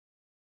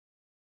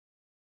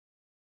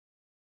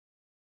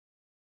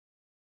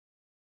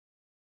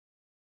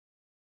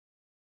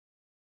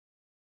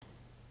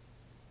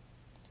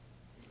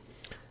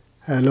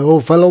Hello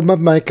fellow map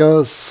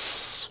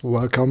makers,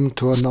 welcome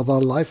to another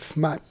live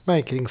map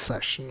making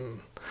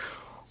session.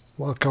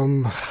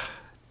 Welcome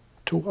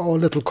to our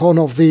little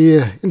corner of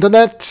the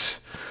internet,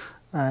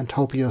 and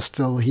hope you're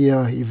still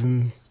here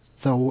even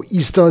though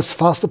Easter is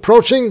fast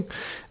approaching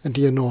and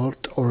you're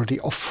not already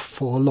off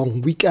for a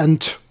long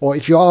weekend, or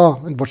if you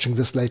are and watching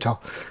this later,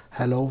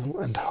 hello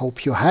and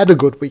hope you had a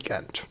good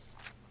weekend.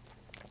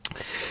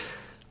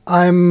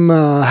 I'm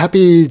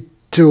happy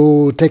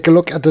to take a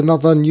look at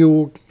another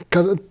new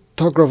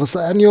Cartographer's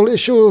annual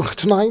issue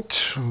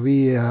tonight.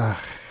 We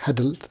had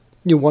a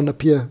new one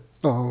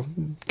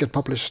get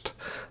published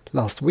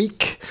last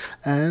week,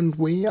 and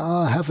we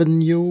have a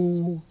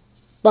new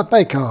map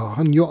maker,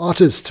 a new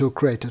artist who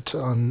created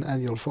an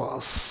annual for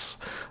us.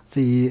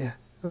 The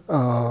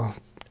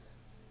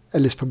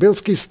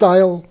Prybylski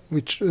style,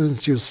 which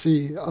you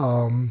see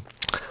on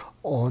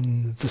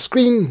the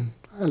screen.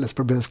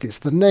 Prybylski is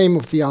the name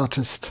of the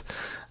artist,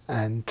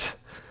 and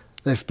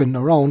they've been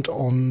around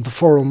on the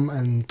forum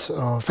and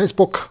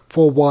Facebook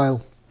for a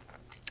while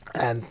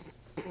and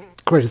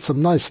created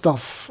some nice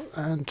stuff,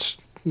 and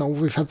now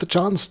we've had the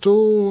chance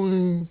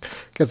to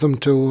get them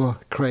to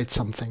create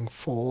something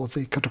for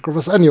the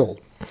Cartographer's annual.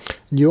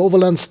 New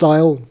overland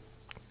style,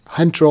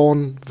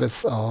 hand-drawn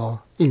with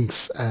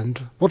inks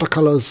and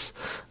watercolors,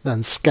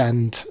 then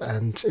scanned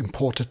and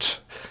imported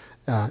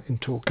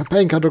into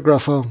Campaign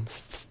Cartographer.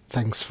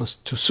 Thanks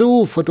to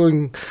Sue for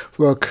doing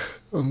work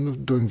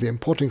doing the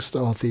importing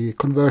stuff, the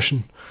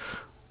conversion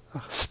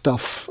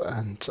stuff,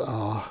 and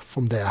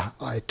from there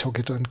I took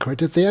it and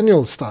created the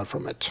annual style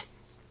from it.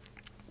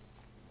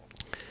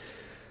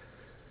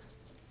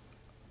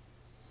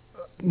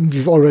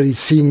 We've already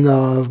seen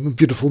a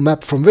beautiful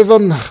map from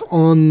Vivian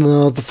on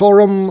the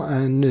forum,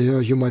 and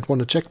you might want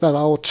to check that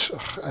out,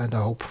 and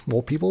I hope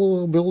more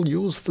people will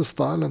use the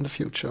style in the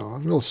future.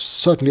 We're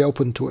certainly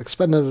open to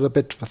expanding it a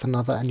bit with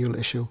another annual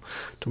issue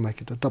to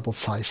make it a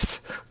double-sized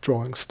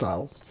drawing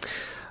style.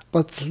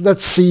 But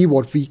let's see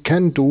what we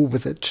can do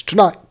with it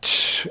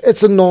tonight.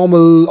 It's a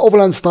normal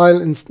overland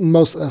style in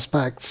most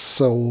aspects,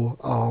 so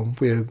I'm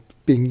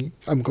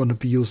going to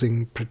be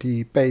using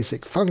pretty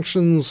basic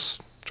functions,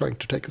 trying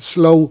to take it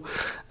slow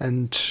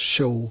and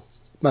show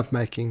map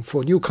making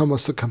for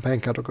newcomers to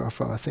Campaign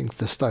Cartographer. I think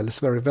the style is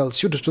very well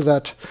suited to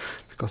that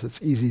because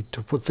it's easy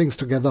to put things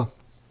together.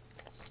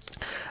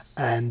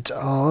 And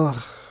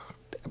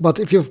but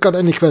if you've got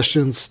any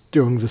questions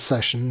during the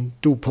session,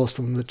 do post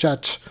them in the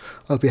chat.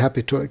 I'll be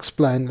happy to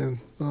explain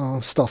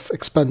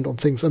expand on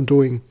things I'm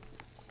doing,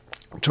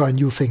 try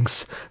new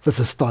things with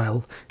the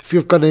style. If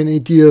you've got any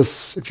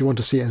ideas, if you want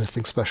to see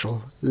anything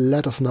special,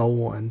 let us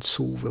know, and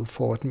Sue will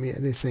forward me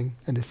anything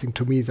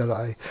to me that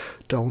I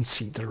don't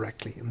see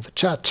directly in the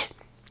chat.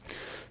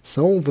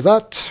 So with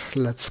that,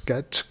 let's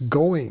get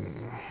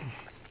going.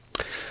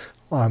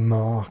 I'm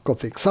got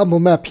the example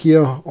map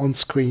here on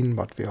screen,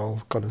 but we are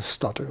going to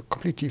start a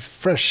completely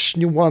fresh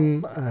new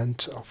one,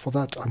 and for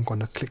that I'm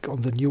going to click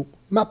on the new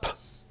map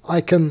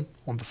icon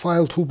on the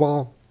file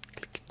toolbar,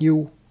 click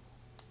new.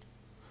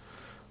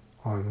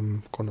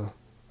 I'm going to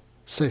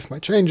save my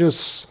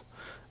changes,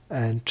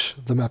 and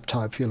the map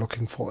type we're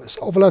looking for is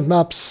overland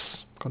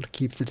maps. I'm going to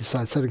keep the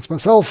design settings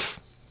myself,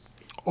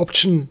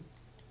 option,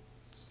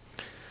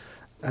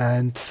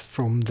 and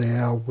from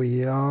there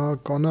we are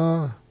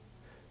gonna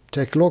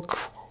take a look.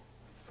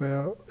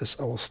 Where is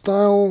our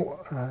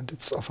style? And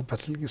it's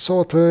alphabetically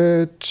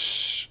sorted,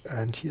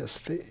 and here's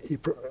the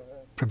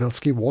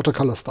Prybylski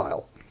watercolor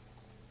style.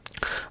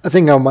 I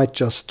think I might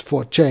just,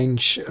 for a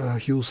change,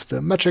 use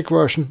the metric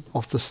version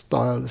of the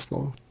style. There's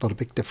not a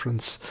big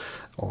difference,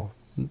 or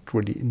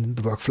really in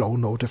the workflow,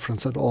 no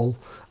difference at all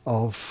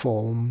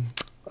from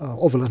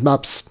overland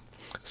maps.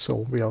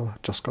 So we are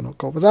just going to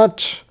go with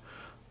that,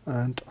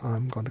 and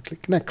I'm going to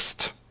click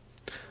next.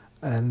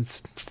 And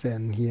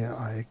then here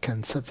I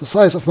can set the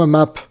size of my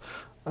map,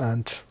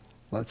 and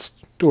let's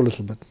do a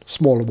little bit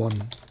smaller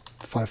one,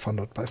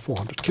 500 by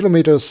 400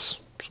 kilometers.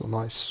 So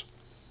nice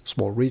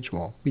small region,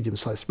 or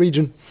medium-sized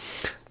region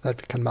that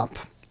we can map.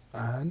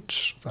 And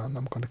then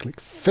I'm going to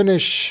click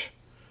finish,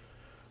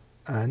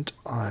 and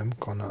I'm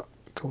going to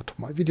go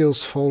to my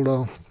videos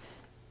folder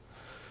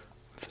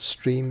with the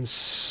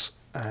streams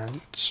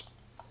and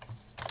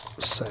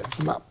save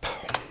the map.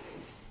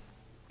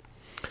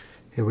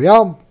 Here we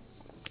are,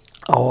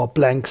 our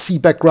blank sea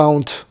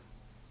background,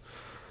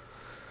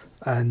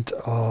 and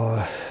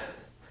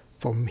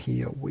from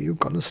here we're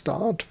going to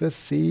start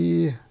with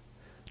the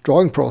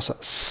drawing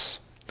process.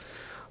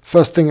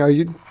 First thing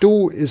I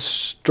do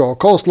is draw a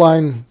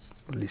coastline,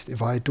 at least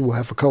if I do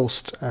have a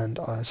coast, and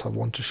as I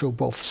want to show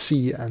both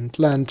sea and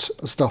land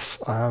stuff,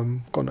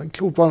 I'm going to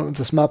include one on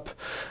this map.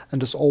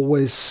 And as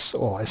always,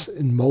 or as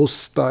in most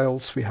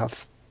styles, we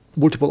have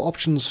multiple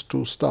options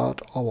to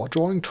start our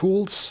drawing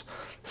tools.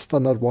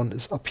 Standard one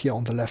is up here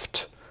on the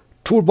left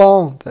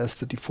toolbar. There's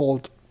the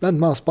default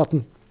landmass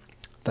button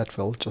that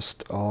will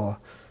just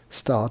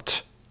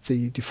start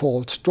the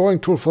default drawing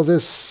tool for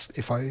this.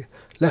 If I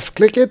left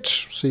click it,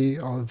 see,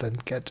 I'll then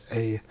get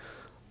a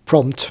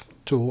prompt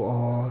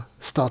to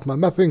start my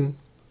mapping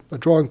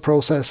drawing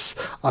process.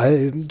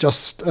 I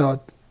just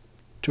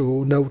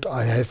to note,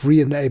 I have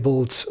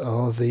re-enabled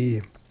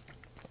the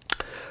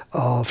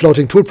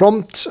floating tool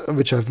prompt,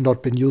 which I've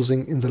not been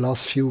using in the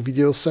last few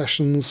video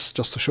sessions,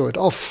 just to show it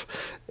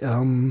off.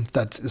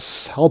 That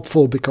is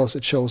helpful because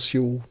it shows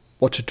you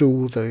what to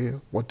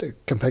do, what the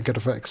campaign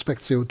cartographer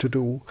expects you to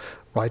do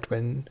right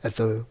when at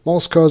the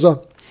mouse cursor.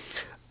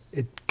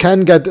 It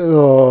can get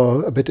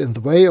a bit in the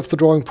way of the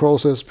drawing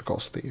process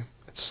because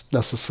it's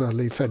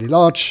necessarily fairly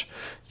large.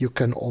 You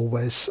can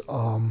always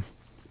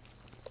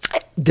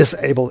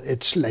disable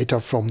it later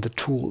from the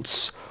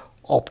Tools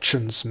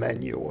Options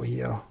menu.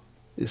 Here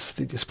is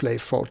the Display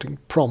Floating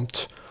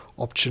Prompt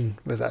option.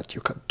 With that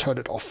you can turn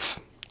it off.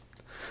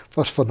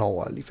 But for now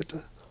I'll leave it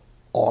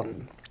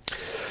on.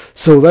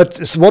 So that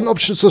is one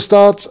option to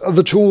start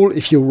the tool.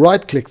 If you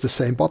right-click the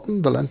same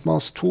button, the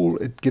landmass tool,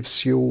 it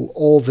gives you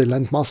all the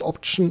landmass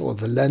option or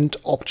the land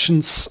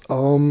options.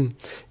 In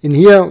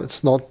here,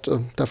 it's not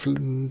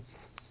definitely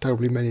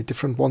terribly many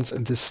different ones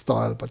in this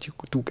style, but you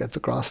do get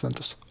the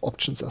grassland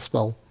options as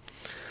well.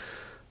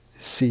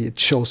 You see, it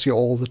shows you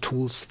all the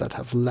tools that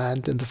have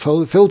land in the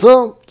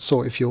filter.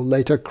 So if you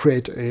later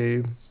create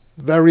a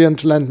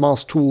variant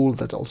landmass tool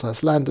that also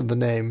has land in the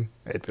name,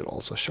 it will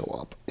also show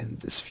up in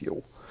this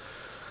view.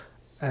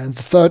 And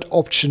the third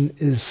option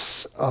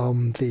is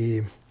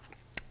the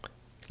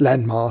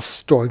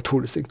landmass drawing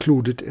tool is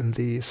included in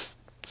the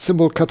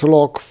symbol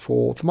catalog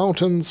for the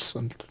mountains,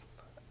 and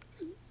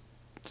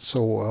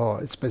so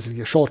it's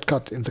basically a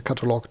shortcut in the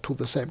catalog to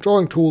the same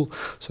drawing tool.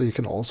 So you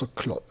can also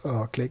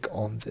click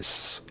on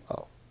this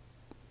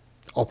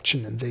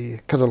option in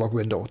the catalog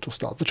window to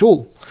start the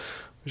tool,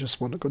 which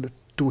is what I'm going to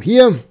do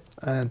here,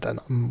 and then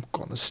I'm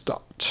going to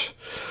start.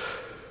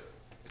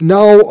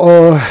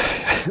 Now,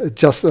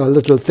 just a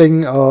little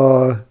thing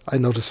I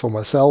noticed for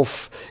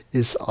myself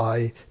is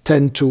I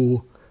tend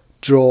to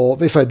draw,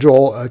 if I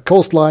draw a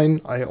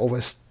coastline, I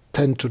always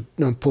tend to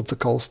put the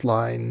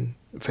coastline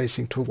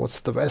facing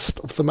towards the west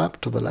of the map,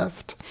 to the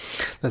left.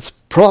 That's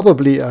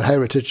probably a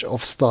heritage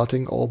of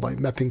starting all my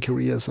mapping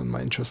careers and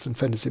my interest in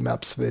fantasy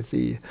maps with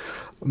the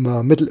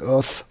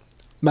Middle-earth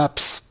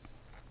maps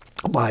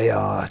by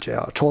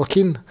J.R.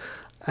 Tolkien.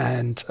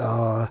 And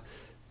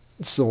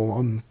so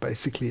I'm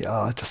basically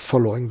just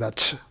following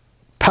that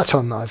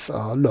pattern I've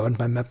learned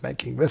my map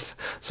making with.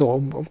 So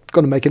I'm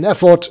going to make an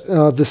effort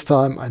this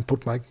time and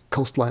put my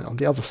coastline on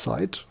the other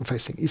side,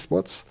 facing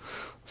eastwards.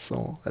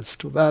 So let's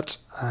do that.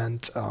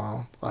 And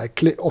I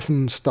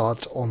often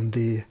start on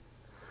the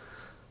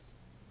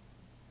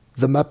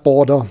map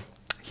border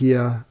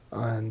here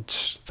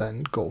and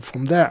then go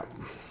from there.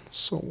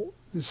 So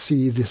you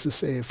see, this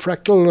is a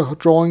fractal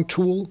drawing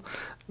tool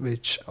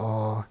which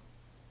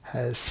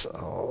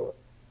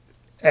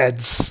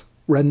adds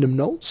random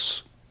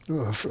nodes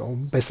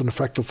based on a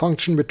fractal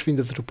function between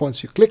the 2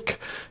 points you click.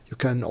 You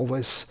can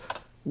always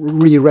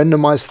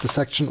re-randomize the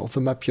section of the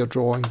map you're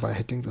drawing by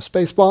hitting the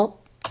spacebar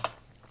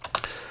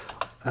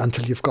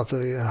until you've got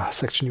the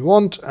section you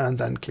want, and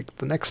then click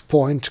the next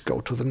point,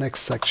 go to the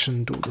next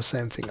section, do the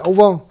same thing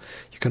over.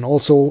 You can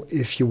also,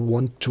 if you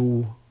want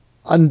to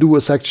undo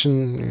a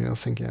section, you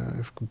think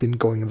you've been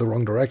going in the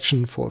wrong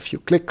direction for a few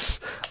clicks,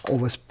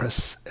 always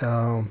press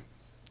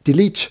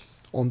delete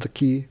on the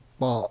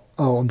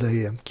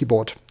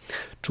keyboard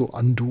to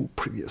undo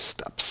previous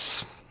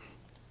steps.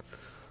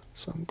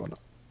 So I'm gonna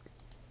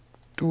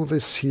do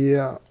this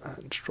here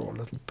and draw a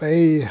little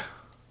bay.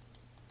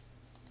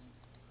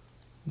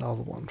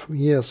 Another one from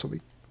here, so we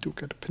do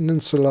get a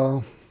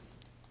peninsula.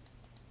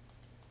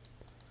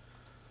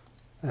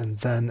 And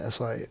then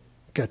as I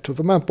get to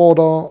the map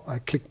border, I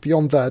click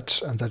beyond that,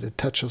 and that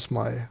attaches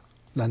my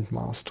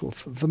landmass to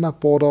the map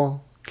border,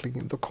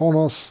 clicking the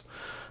corners.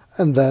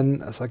 And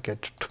then as I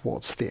get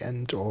towards the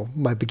end, or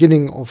my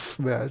beginning of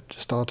where I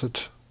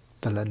started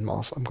the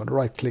landmass, I'm going to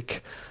right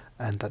click,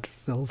 and that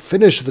will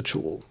finish the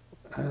tool.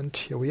 And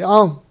here we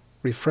are.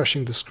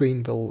 Refreshing the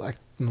screen will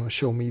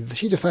show me the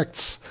sheet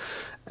effects,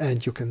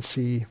 and you can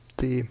see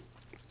the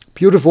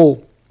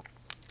beautiful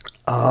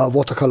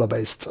watercolor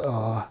based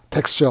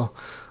texture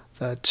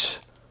that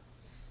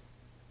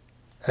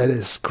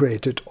Alice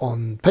created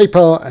on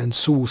paper, and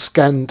Sue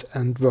scanned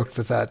and worked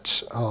with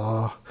that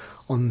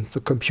on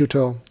the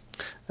computer,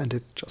 and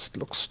it just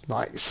looks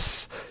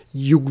nice.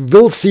 You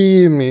will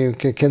see, you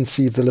can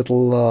see the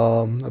little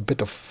a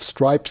bit of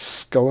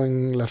stripes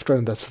going left right,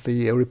 and that's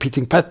the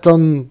repeating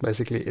pattern.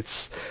 Basically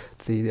it's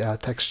the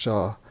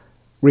texture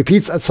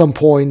repeats at some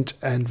point,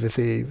 and with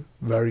a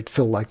varied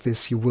fill like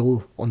this you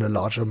will, on a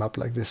larger map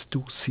like this,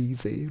 do see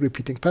the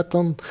repeating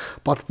pattern,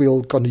 but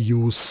we're gonna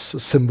use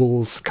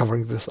symbols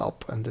covering this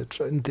up, and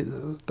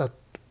that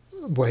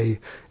way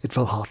it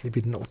will hardly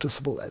be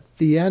noticeable at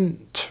the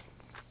end.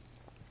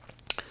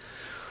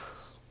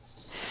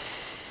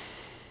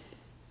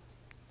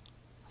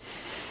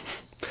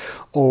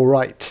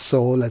 Alright,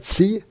 so let's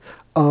see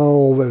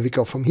where we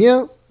go from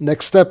here.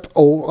 Next step,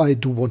 I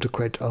do want to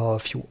create a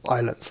few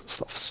islands and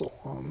stuff, so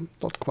I'm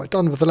not quite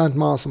done with the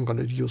landmass. I'm going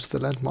to use the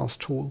landmass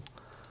tool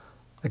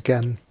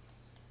again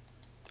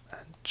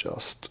and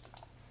just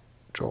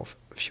draw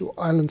a few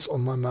islands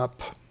on my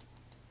map.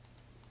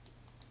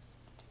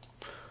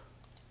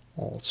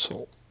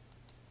 Also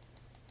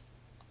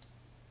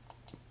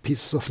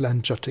pieces of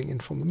land jutting in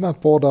from the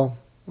map border.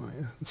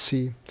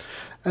 See.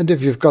 And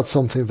if you've got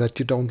something that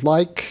you don't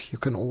like, you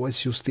can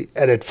always use the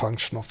edit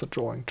function of the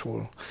drawing tool.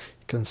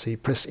 You can see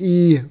press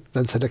E,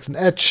 then select an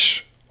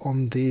edge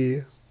on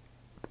the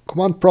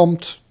command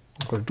prompt.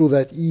 I'm going to do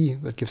that. E,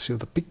 that gives you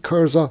the big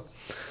cursor,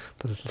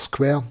 the little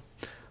square.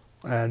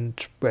 And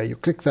where you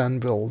click then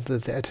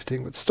the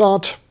editing will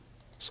start.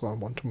 So I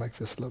want to make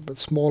this a little bit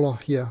smaller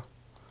here.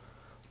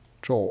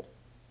 Draw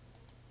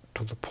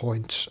to the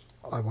point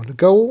I want to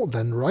go,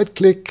 then right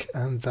click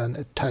and then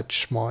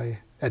attach my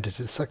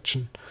edited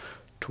section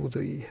to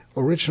the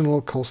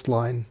original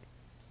coastline,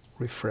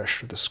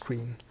 refresh the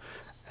screen,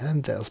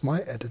 and there's my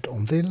edit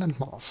on the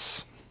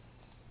landmass.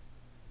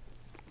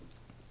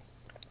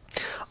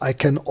 I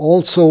can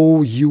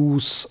also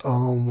use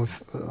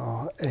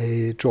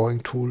a drawing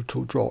tool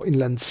to draw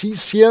inland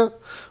seas here.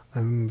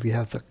 We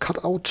have the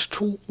cutout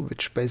tool,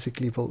 which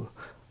basically will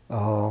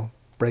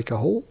break a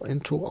hole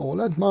into our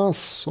landmass.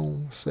 So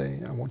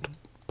say I want to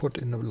put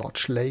in a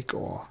large lake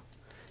or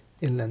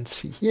inland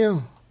sea here.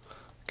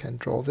 I can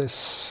draw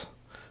this,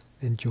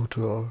 and due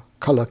to a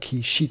color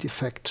key sheet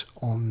effect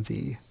on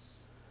the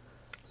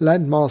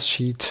landmass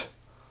sheet,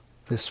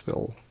 this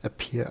will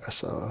appear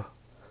as a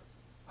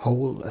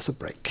hole, as a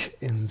break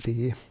in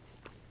the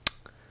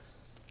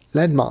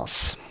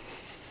landmass.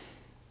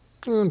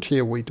 And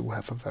here we do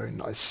have a very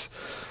nice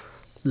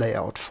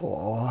layout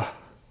for our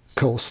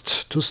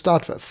coast to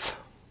start with.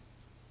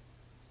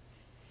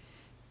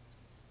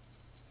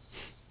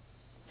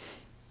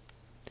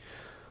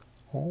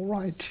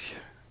 Alright,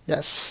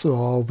 yes,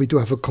 so we do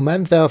have a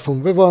comment there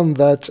from Wyvern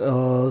that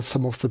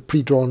some of the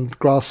pre-drawn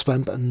grass,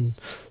 swamp and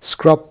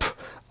scrub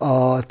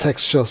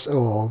textures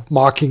or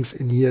markings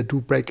in here do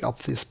break up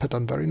this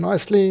pattern very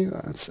nicely.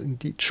 That's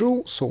indeed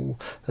true, so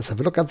let's have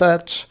a look at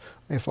that.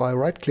 If I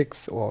right click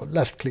or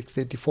left click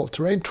the default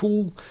terrain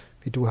tool,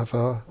 we do have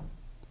a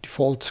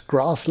default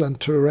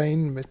grassland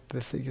terrain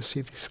with you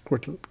see these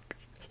little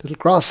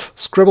grass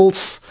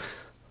scribbles.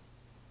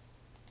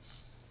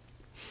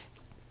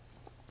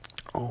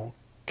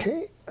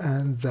 Okay,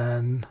 and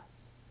then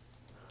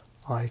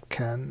I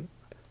can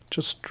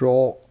just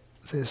draw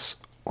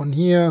this on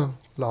here,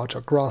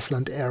 larger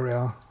grassland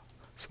area,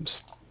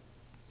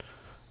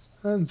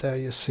 and there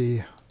you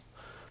see,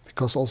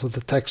 because also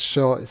the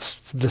texture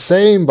is the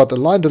same but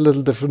aligned a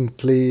little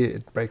differently,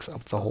 it breaks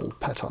up the whole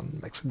pattern,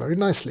 makes it very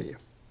nicely.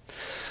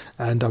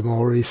 And I'm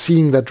already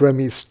seeing that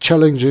Remy is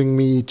challenging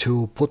me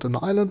to put an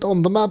island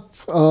on the map,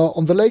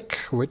 on the lake,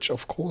 which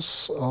of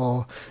course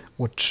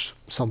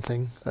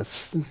something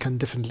that can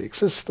definitely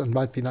exist and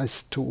might be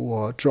nice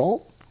to draw.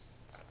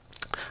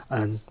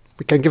 And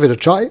we can give it a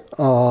try.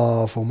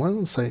 For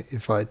one, say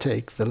if I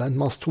take the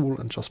landmass tool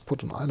and just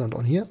put an island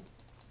on here,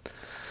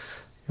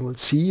 you will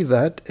see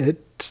that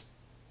it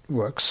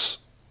works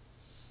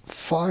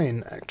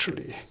fine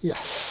actually.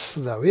 Yes,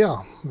 there we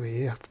are.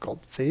 We have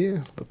got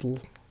the little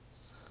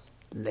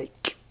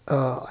lake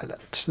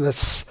island.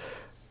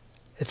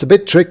 It's a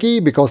bit tricky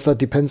because that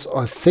depends,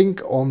 I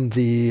think, on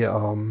the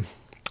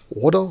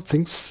order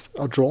things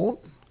are drawn.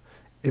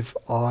 If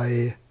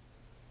I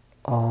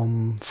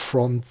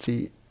front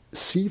the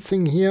sea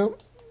thing here,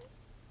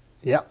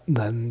 yeah,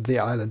 then the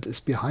island is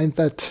behind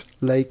that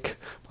lake,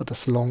 but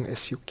as long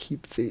as you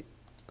keep the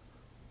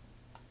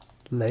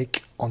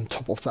lake on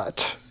top of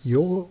that,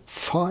 you're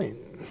fine.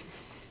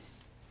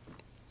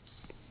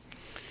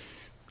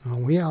 Here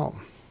we are.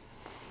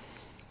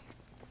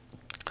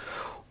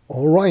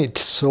 Alright,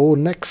 so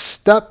next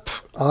step,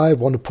 I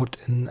want to put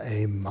in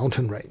a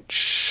mountain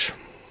range.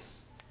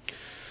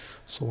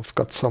 So we've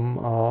got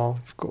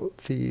we've got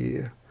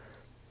the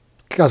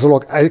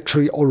catalog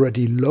actually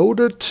already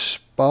loaded,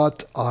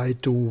 but I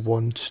do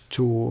want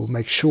to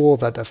make sure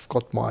that I've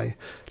got my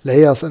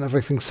layers and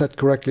everything set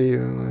correctly.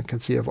 You can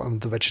see I'm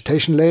the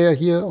vegetation layer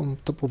here on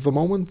top of the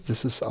moment.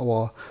 This is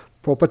our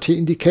property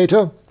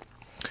indicator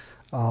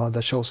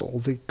that shows all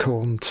the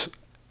current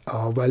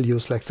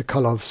values, like the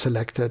color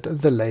selected and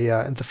the layer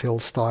and the fill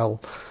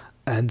style,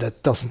 and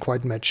that doesn't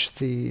quite match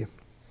the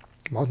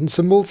mountain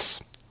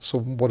symbols. So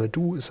what I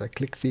do is I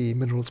click the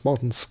Minerals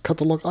Mountains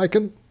catalog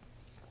icon,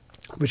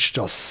 which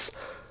just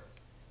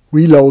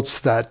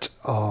reloads that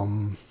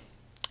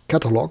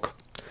catalog,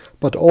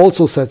 but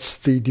also sets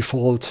the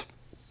default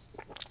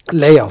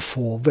layer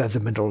for where the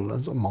mineral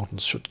and the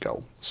mountains should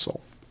go. So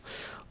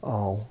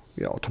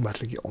we are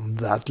automatically on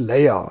that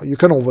layer. You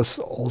can always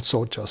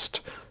also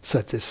just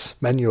set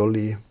this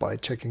manually by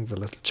checking the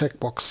little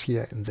checkbox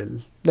here in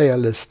the layer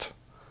list,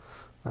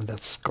 and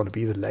that's going to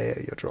be the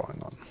layer you're drawing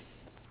on.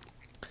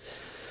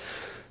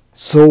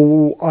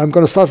 So I'm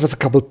going to start with a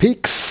couple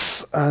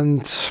peaks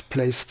and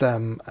place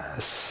them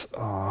as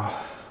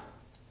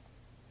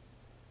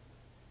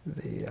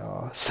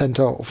the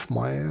center of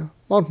my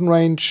mountain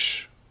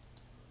range.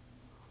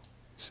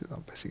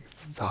 So basically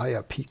the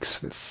higher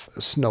peaks with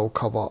a snow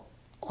cover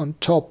on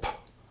top.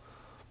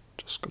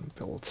 Just going to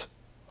build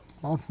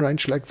a mountain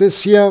range like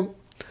this here,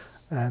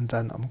 And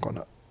then I'm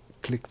gonna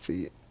click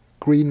the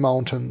green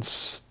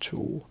mountains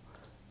to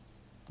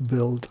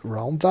build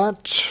around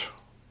that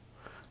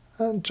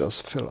and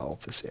just fill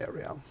out this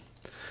area.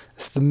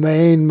 As the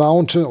main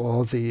mountain,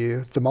 or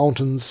the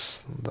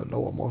mountains, the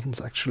lower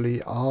mountains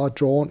actually are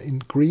drawn in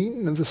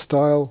green in this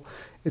style,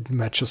 it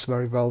matches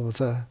very well with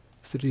the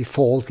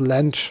default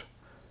land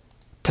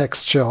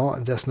texture,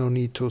 and there's no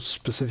need to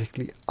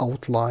specifically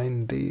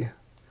outline the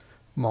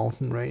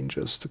mountain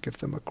ranges to give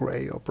them a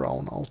gray or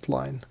brown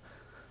outline.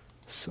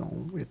 So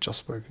we're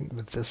just working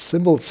with the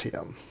symbols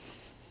here.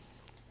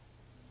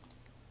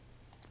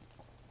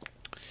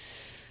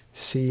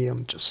 See,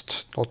 I'm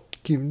just not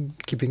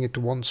keeping it to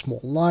one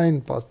small line,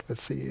 but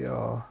with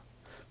the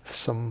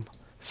some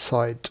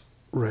side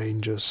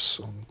ranges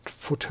and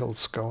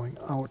foothills going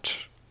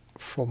out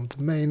from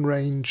the main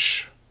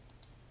range.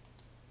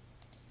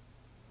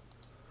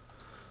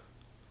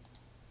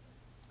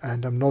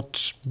 And I'm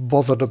not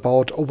bothered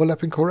about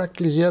overlapping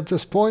correctly here at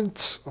this point,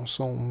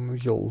 so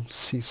you'll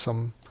see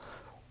some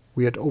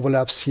weird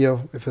overlaps here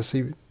if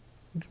I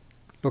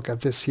look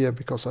at this here,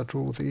 because I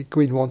drew the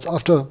green ones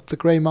after the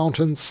grey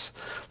mountains.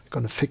 We're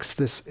going to fix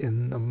this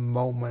in a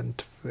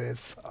moment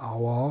with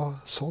our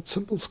sort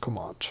symbols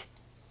command.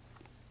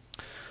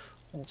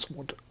 Also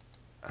want to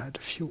add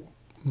a few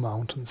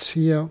mountains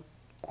here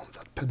on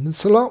that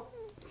peninsula.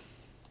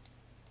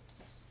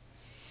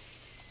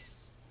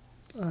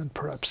 And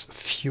perhaps a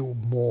few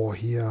more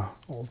here,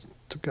 all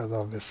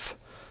together with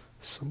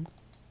some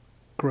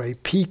grey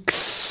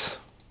peaks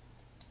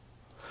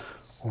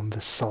on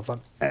the southern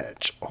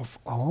edge of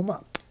our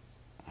map.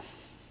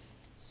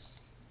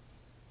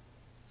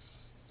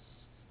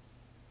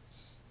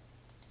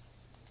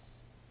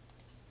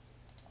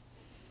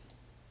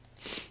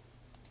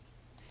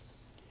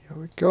 Here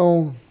we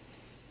go.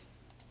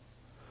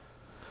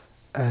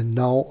 And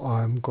now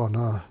I'm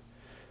gonna,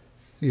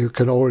 you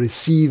can already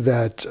see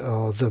that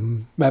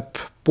the map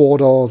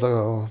border,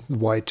 the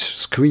white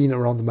screen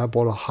around the map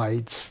border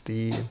hides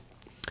the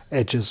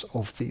edges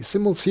of the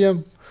symbols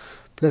here.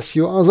 Bless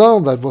you,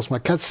 Asa. That was my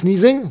cat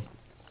sneezing.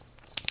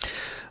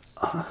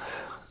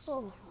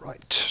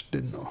 Right,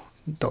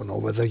 don't know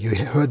whether you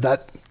heard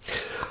that.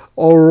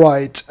 All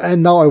right,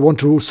 and now I want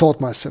to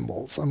sort my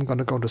symbols. I'm going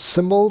to go to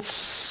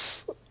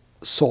Symbols,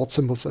 Sort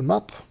Symbols and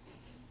Map.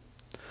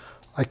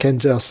 I can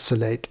just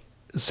select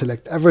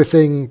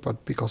everything,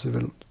 but because it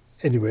will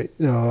anyway,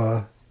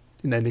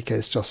 in any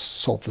case, just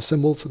sort the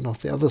symbols and not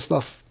the other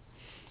stuff.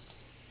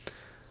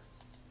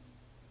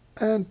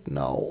 And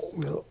now,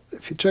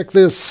 if you check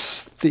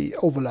this, the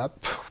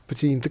overlap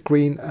between the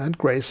green and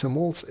grey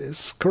symbols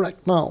is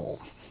correct now.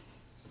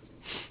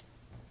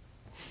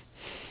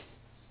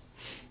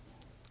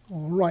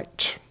 All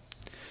right,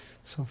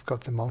 so I've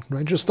got the mountain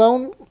ranges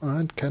down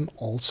and can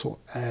also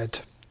add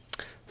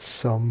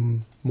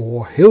some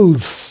more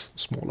hills,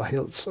 smaller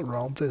hills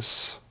around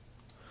this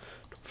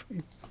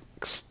to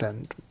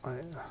extend my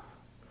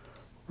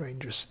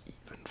ranges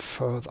even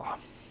further.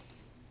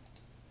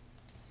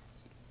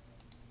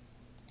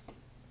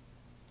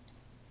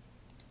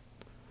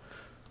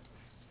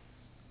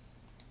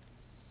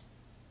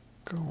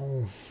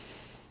 Go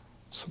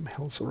some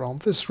hills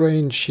around this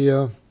range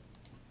here.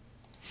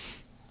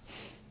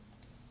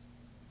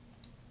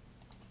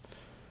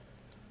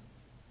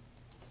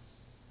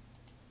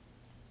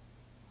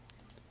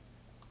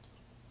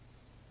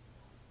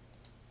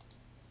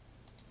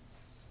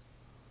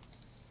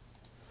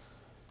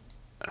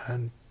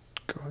 And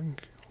going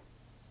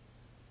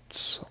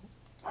some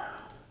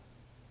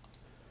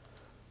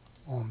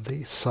on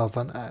the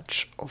southern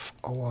edge of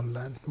our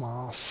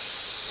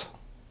landmass.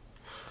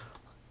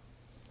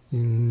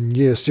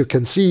 Yes, you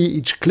can see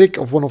each click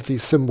of one of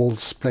these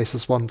symbols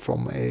places one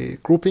from a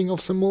grouping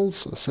of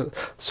symbols, a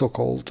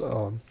so-called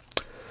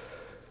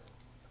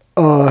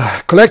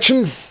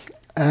collection.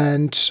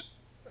 And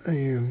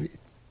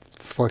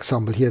for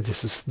example, here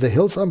this is the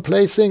hills I'm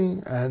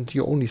placing, and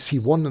you only see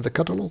one in the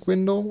catalog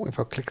window. If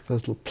I click the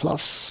little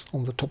plus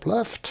on the top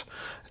left,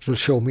 it will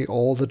show me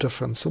all the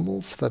different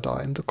symbols that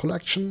are in the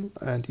collection.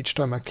 And each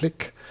time I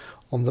click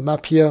on the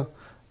map here,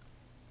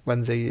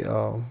 when the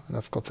and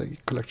I've got the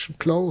collection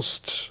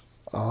closed,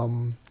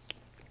 I'll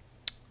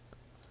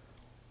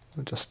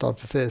just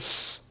start with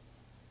this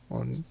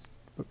one.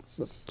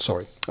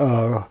 Sorry,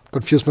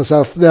 confused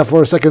myself there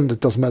for a second. It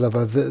doesn't matter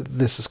whether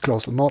this is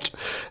closed or not.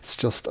 It's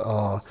just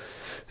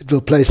it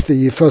will place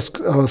the first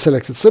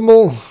selected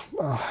symbol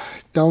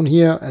down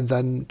here and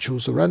then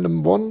choose a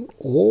random one,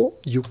 or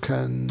you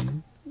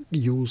can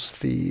use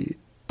the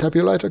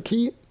tabulator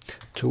key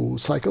to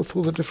cycle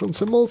through the different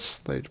symbols.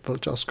 They will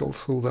just go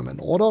through them in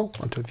order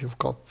until you've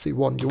got the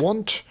one you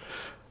want.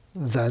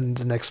 Then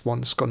the next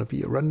one is going to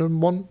be a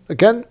random one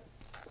again.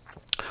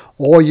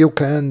 Or you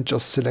can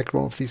just select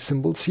one of these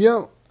symbols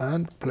here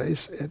and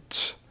place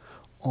it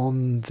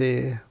on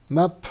the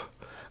map.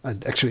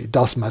 And actually it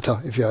does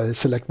matter if you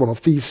select one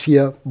of these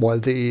here while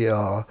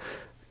the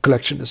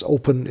collection is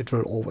open. It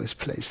will always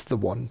place the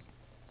one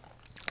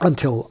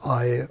until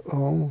I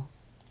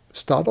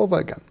start over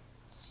again.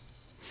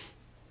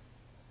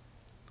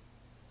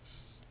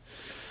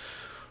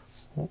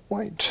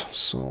 Alright,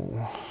 so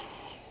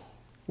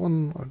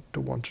I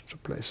do want to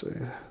place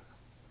a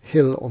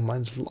hill on my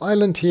little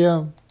island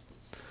here,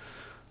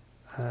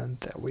 and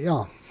there we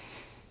are.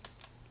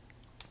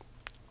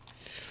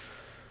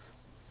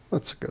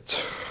 That's a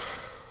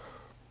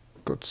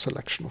good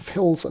selection of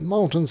hills and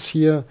mountains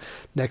here.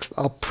 Next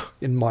up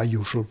in my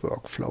usual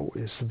workflow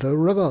is the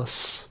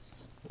rivers.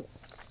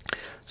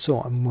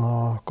 So I'm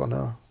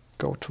gonna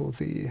go to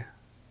the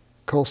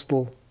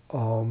coastal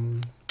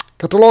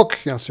catalog.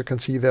 As you can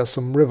see, there's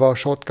some river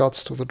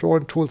shortcuts to the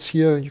drawing tools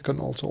here. You can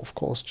also, of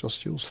course,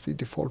 just use the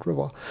default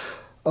river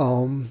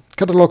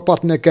catalog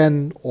button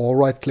again, or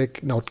right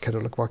click, not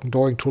catalog button,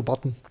 drawing tool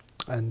button,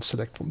 and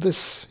select from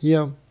this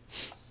here.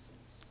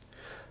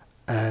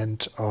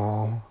 And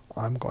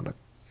I'm gonna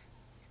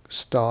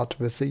start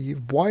with the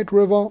wide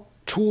river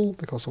tool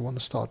because I want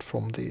to start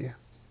from the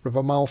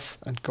river mouth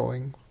and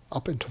going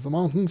up into the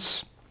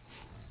mountains.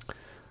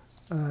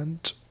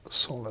 And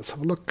so let's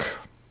have a look.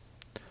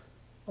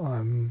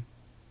 I'm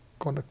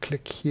gonna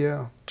click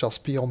here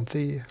just beyond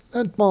the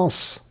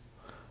landmass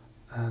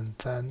and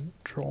then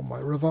draw my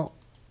river.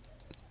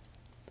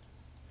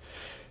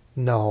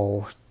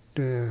 Now,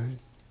 do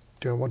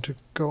I want to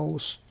go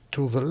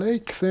to the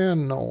lake there?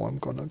 No, I'm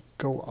gonna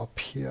go up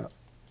here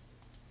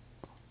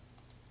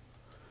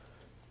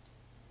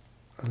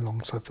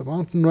alongside the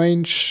mountain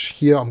range.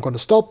 Here I'm gonna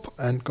stop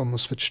and gonna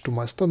switch to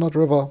my standard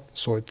river,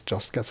 so it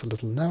just gets a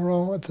little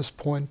narrow at this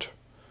point.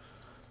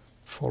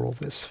 Follow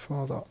this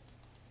further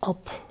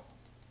up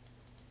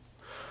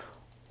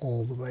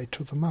all the way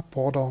to the map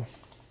border.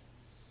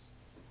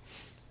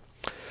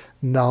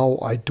 Now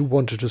I do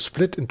want to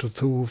split into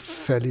two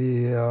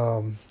fairly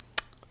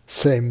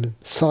same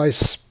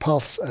size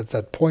paths at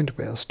that point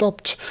where I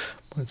stopped.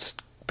 It's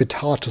a bit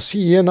hard to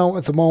see here now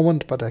at the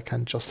moment, but I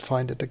can just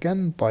find it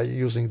again by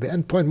using the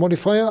endpoint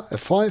modifier,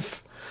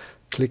 F5.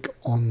 Click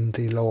on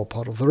the lower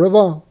part of the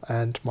river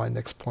and my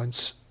next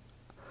point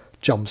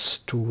jumps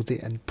to the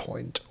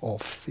endpoint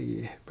of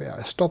the where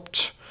I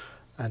stopped,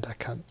 and I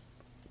can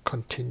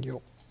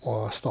continue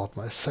or start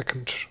my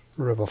second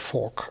river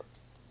fork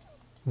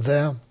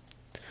there,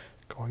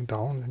 going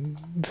down in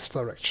this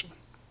direction.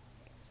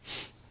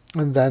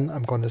 And then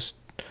I'm going to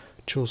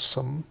choose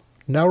some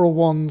narrow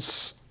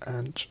ones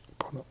and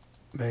gonna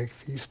make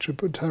these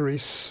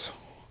tributaries,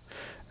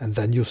 and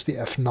then use the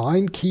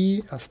F9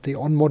 key as the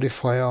on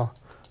modifier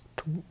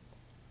to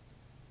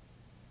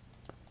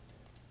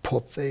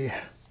put the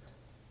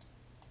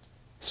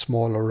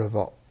smaller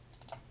river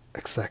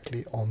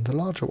exactly on the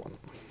larger one.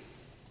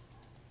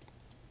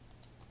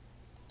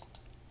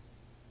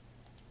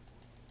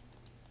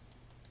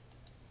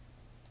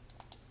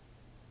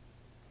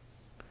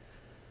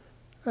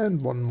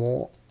 And one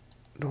more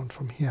down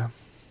from here.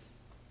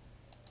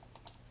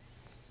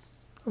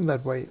 And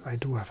that way I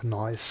do have a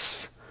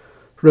nice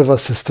river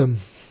system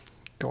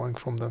going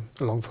from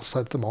along the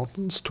side of the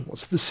mountains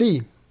towards the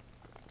sea.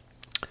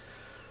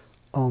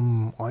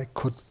 I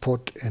could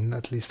put in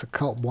at least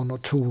one or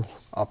two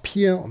up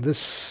here on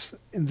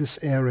in this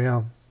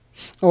area.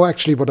 Oh,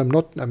 actually, but I'm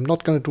not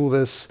going to do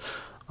this.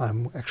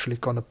 I'm actually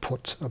going to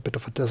put a bit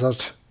of a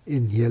desert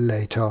in here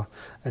later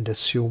and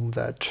assume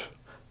that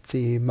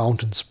the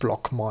mountains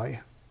block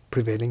my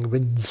prevailing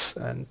winds,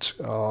 and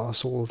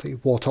so the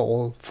water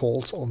all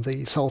falls on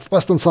the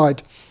southwestern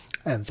side,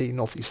 and the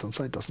northeastern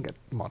side doesn't get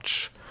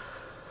much.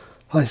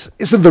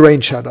 Is in the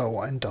rain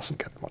shadow and doesn't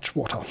get much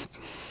water.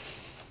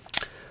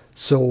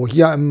 So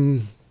here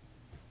I'm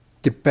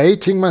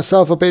debating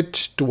myself a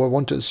bit. Do I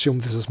want to assume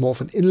this is more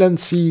of an inland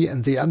sea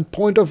and the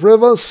endpoint of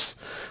rivers?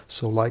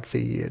 So like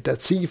the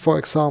Dead Sea, for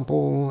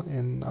example,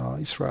 in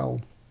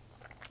Israel.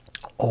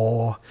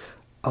 Or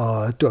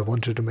do I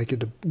want to make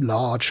it a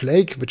large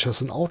lake which has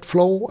an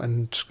outflow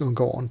and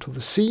go on to the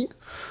sea?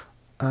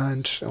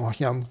 And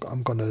here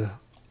I'm going to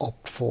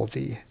opt for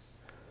the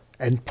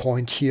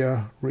endpoint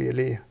here,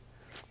 really,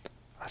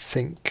 I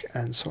think.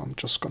 And so I'm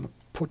just going to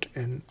put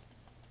in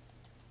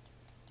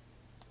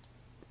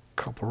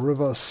couple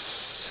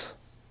rivers.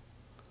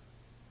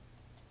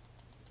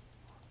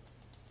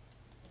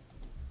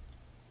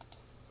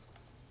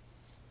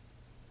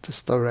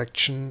 This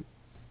direction,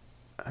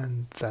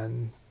 and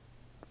then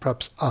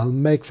perhaps I'll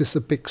make this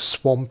a big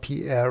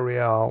swampy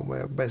area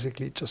where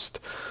basically just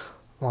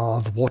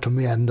the water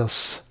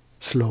meanders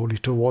slowly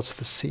towards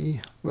the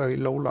sea, very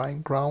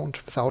low-lying ground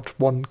without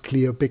one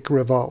clear big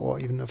river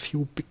or even a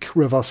few big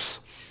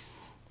rivers.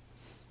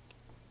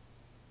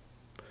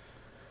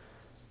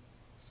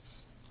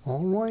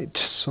 Alright,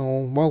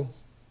 so, well,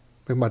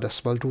 we might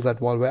as well do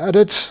that while we're at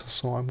it.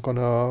 So I'm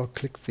gonna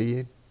click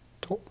the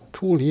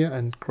tool here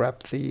and grab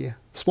the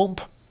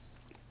swamp.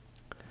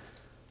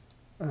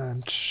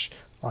 And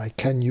I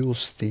can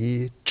use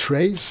the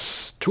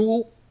trace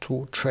tool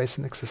to trace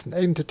an existing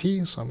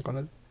entity. So I'm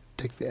gonna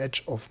take the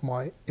edge of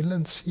my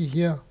inland sea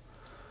here.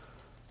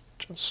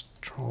 Just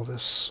draw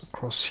this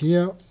across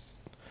here.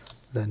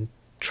 Then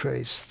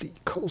trace the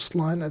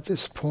coastline at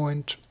this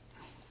point.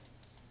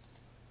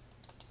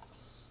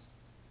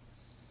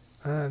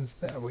 And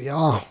there we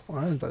are.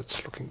 Well,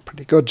 that's looking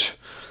pretty good.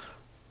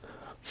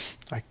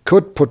 I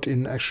could put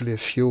in actually a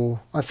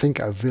few, I think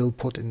I will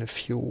put in a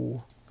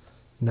few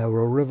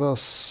narrow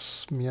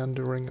rivers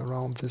meandering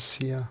around this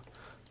here,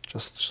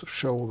 just to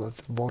show that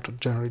the water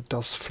generally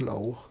does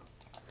flow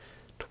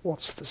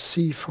towards the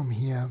sea from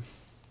here.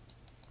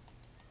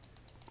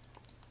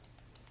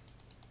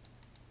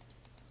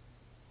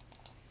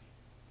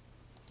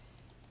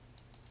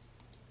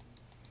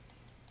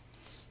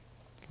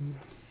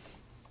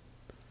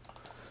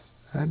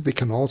 And we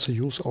can also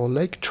use our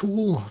lake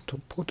tool to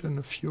put in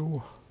a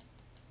few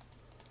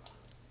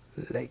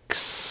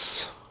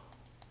lakes.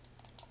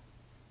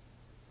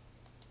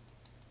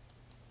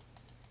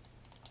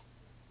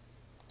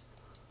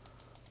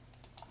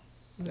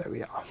 There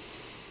we are.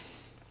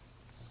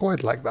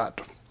 Quite like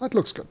that. That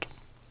looks good.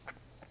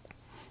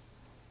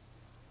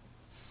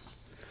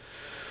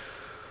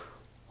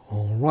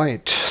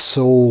 Alright,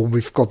 so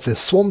we've got this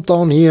swamp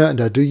down here, and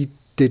I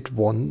did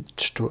want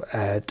to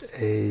add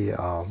a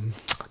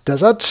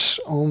desert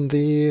on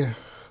the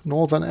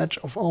northern edge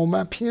of our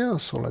map here.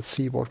 So let's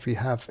see what we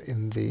have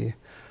in the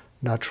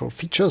natural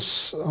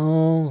features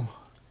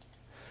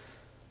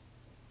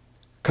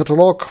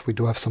catalog. We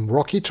do have some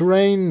rocky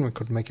terrain. We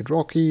could make it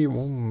rocky,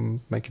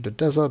 make it a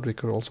desert. We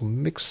could also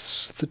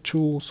mix the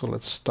two. So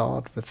let's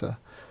start with a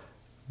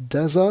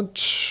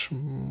desert,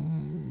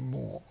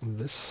 more on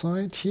this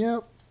side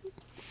here.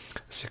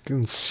 As you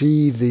can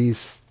see,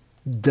 this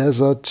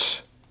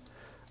desert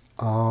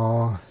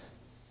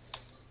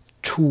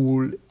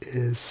tool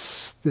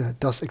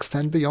does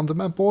extend beyond the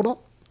map border,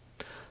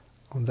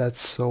 and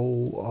that's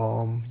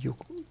so you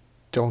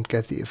don't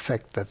get the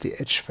effect that the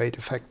edge fade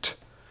effect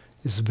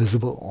is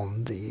visible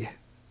on the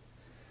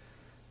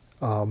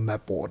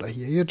map border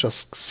here. You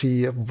just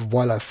see,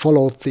 while I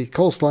followed the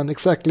coastline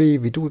exactly,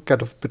 we do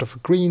get a bit of a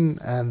green,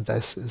 and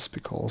this is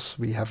because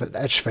we have an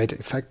edge fade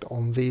effect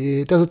on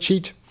the desert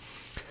sheet,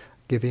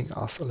 giving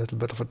us a little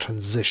bit of a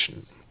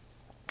transition,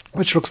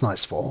 which looks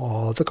nice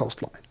for the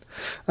coastline.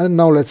 And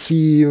now let's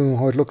see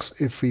how it looks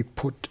if we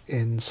put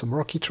in some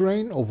rocky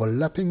terrain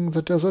overlapping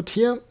the desert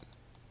here.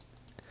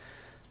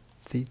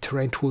 The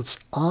terrain tools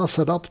are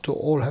set up to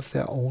all have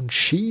their own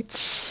sheets,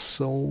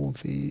 so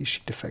the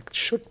sheet effect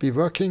should be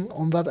working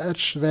on that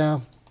edge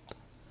there.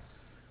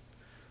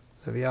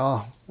 There we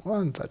are.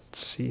 And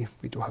let's see,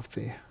 we do have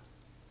the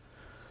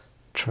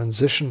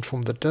transition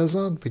from the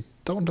desert. We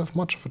don't have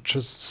much of a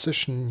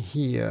transition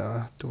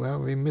here. Are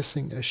we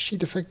missing a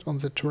sheet effect on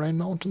the terrain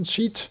mountains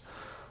sheet?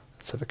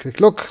 Let's have a quick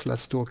look.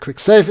 Let's do a quick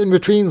save in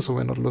between so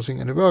we're not losing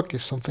any work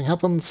if something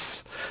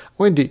happens.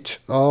 Oh, indeed,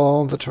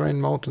 the terrain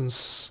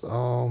mountains,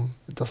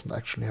 it doesn't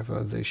actually have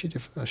the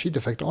sheet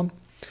effect on.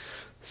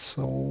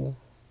 So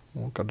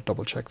we've got to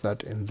double check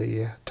that in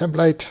the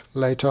template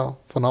later.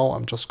 For now,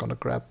 I'm just going to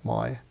grab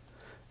my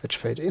edge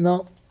fade inner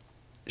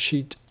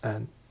sheet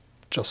and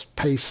just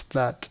paste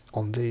that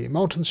on the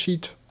mountain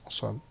sheet.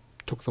 So I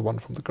took the one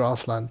from the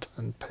grassland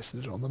and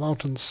pasted it on the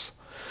mountains.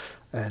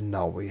 And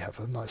now we have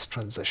a nice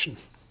transition.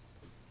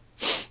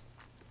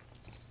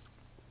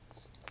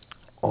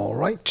 All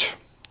right,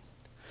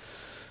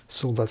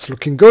 so that's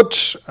looking good.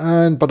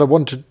 But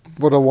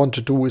what I want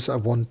to do is I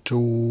want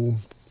to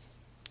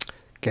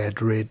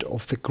get rid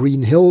of the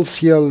green hills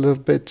here a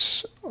little bit,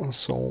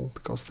 so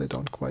because they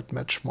don't quite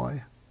match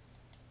my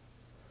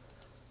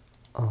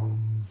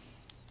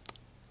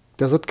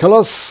desert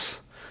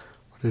colors.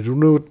 What I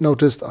do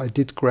notice, I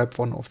did grab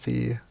one of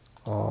the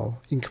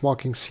ink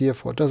markings here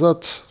for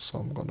desert, so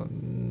I'm gonna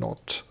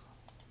not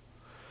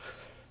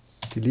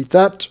delete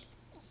that.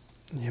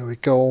 Here we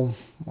go.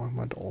 I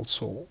might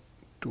also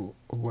do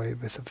away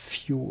with a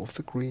few of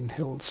the green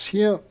hills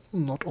here.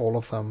 Not all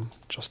of them,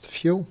 just a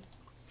few.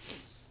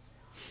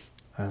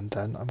 And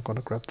then I'm going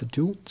to grab the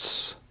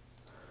dunes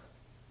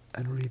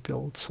and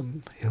rebuild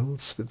some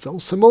hills with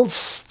those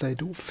symbols. They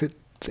do fit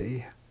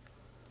the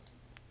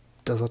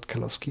desert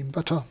color scheme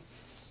better.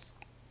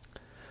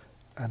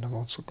 And I'm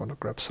also going to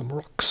grab some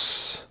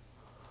rocks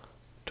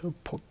to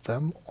put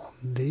them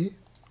on the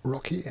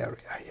rocky area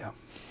here.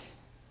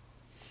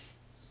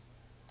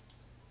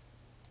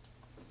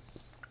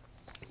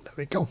 There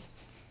we go.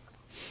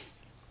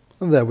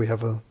 And there we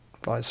have a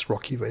nice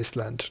rocky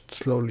wasteland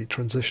slowly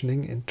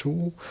transitioning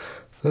into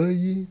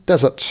the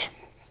desert.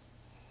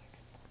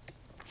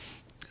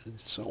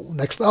 So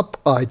next up,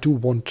 I do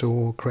want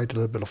to create a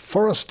little bit of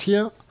forest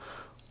here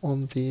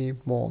on the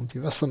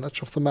western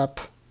edge of the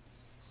map.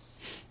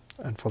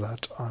 And for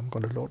that, I'm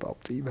going to load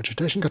up the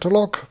vegetation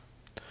catalog.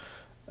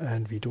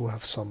 And we do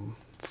have some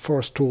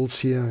forest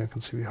tools here. You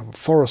can see we have a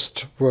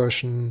forest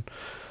version.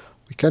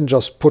 We can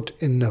just put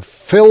in a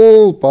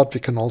fill, but we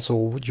can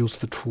also use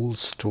the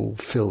tools to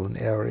fill an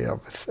area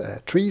with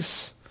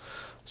trees.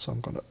 So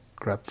I'm going to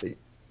grab the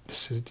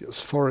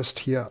deciduous forest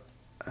here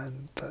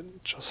and then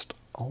just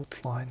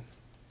outline.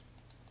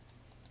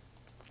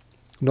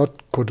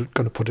 Not going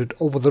to put it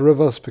over the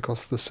rivers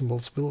because the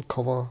symbols will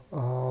cover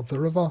the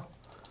river.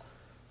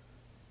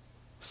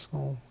 So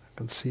you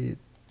can see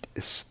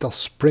it does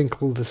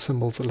sprinkle the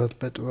symbols a little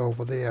bit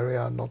over the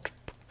area, not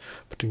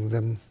putting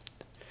them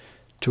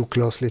too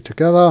closely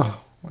together.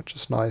 which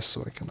is nice,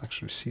 so I can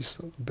actually see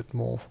a bit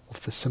more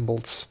of the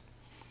symbols.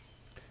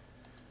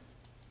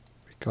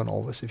 We can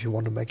always, if you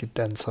want to make it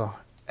denser,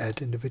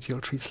 add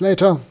individual trees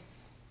later.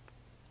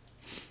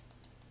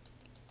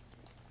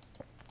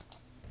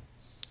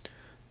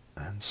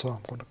 And so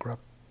I'm going to grab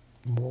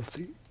more of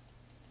the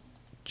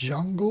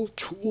jungle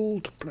tool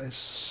to place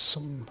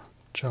some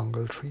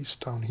jungle trees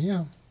down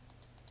here.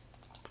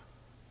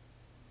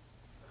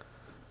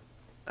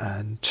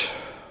 And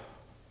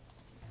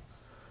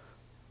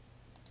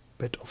a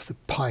bit of the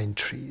pine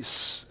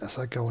trees as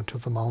I go into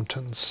the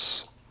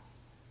mountains.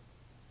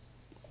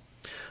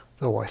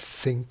 Though I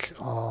think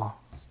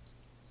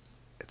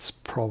it's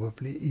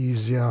probably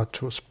easier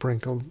to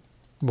sprinkle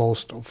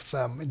most of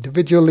them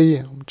individually.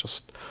 I'm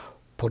just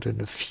put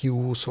in a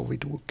few so we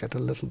do get a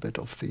little bit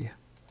of the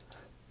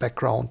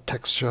background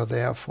texture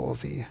there for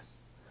the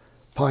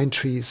pine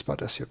trees,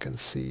 but as you can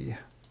see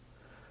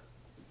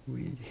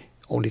we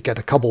only get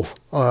a couple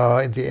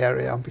in the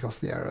area because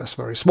the area is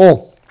very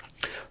small.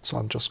 So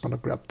I'm just going to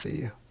grab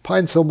the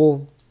pine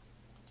symbol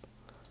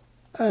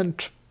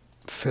and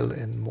fill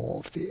in more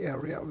of the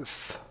area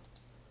with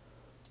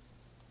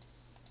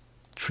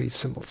tree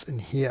symbols in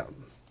here.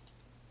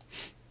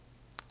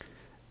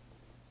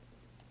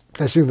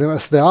 Placing them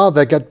as they are,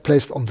 they get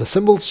placed on the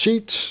symbols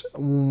sheet.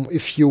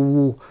 If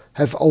you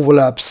have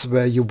overlaps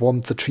where you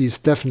want the trees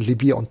definitely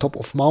be on top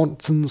of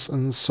mountains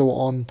and so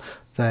on,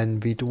 then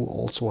we do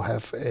also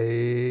have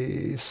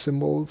a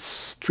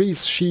symbols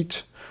trees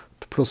sheet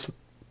to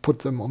put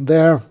them on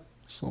there.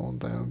 So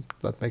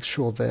that makes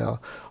sure they are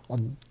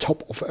on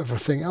top of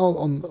everything else,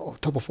 on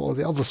top of all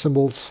the other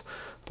symbols.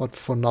 But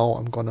for now,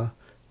 I'm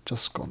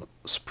just gonna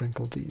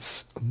sprinkle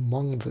these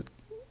among the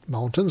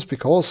mountains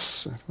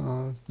because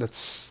I'll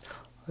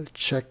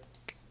check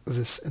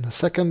this in a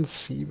second,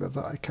 see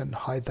whether I can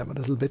hide them a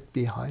little bit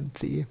behind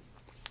the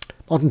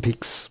mountain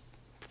peaks.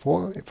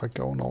 If I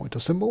go now into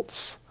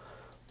symbols,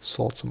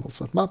 sort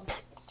symbols and map,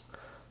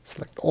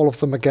 select all of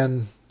them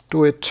again,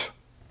 do it,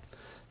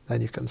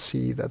 then you can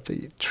see that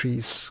the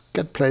trees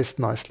get placed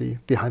nicely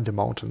behind the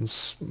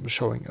mountains,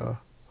 showing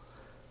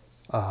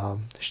a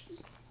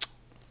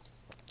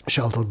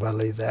sheltered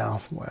valley there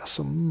where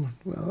some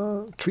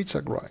trees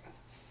are growing.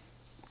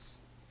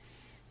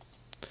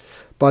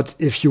 But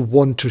if you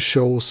want to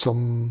show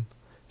some,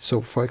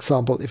 so for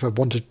example, if I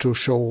wanted to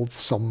show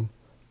some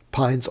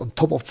pines on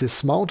top of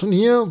this mountain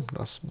here,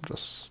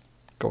 just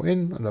go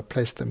in and I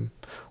place them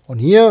on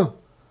here,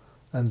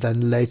 and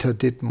then later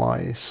did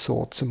my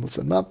sort symbols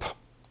and map,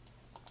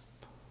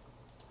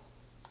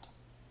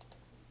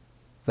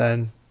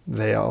 then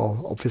they are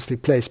obviously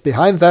placed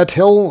behind that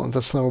hill, and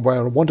that's not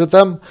where I wanted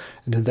them.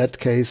 And in that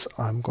case,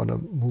 I'm going to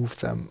move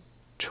them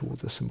to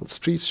the symbols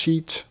trees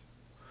sheet.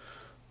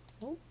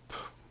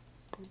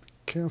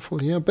 Careful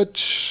here a bit.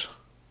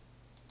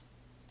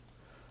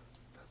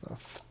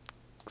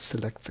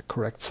 Select the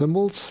correct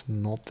symbols,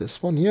 not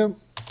this one here.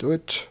 Do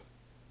it.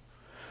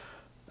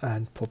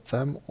 And put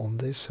them on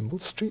the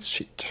symbols trees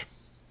sheet.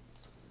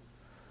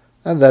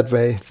 And that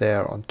way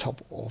they're on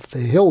top of the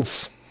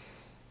hills.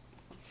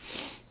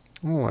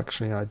 Oh,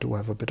 actually I do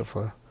have a bit of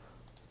a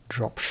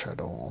drop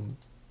shadow on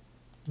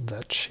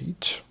that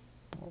sheet.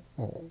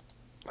 Oh,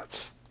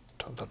 let's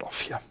turn that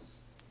off here.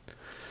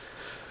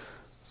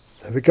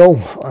 There we go,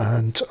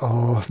 and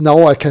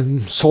now I can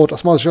sort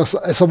as much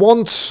as I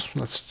want.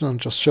 Let's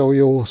just show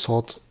you,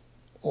 sort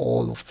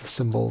all of the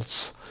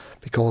symbols,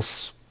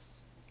 because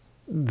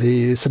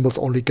the symbols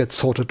only get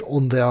sorted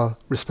on their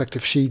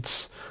respective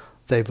sheets.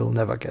 They will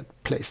never get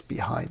placed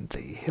behind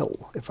the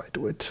hill if I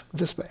do it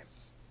this way.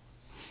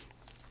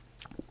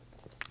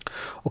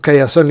 Okay,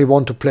 I certainly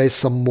want to place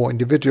some more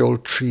individual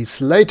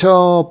trees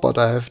later, but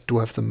I do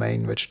have the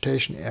main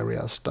vegetation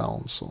areas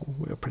down, so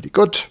we're pretty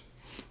good.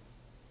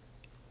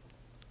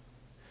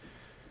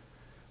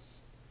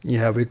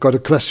 Yeah, we got a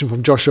question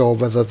from Joshua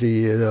whether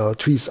the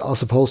trees are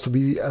supposed to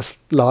be as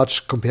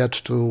large compared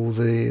to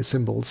the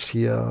symbols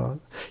here.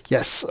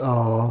 Yes,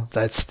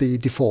 that's the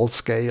default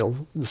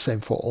scale, the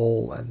same for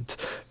all, and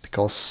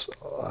because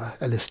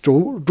Alice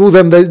drew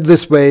them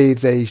this way,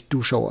 they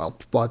do show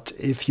up. But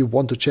if you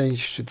want to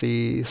change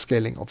the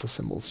scaling of the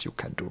symbols, you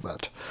can do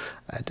that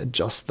and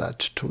adjust that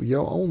to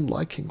your own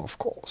liking, of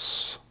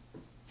course.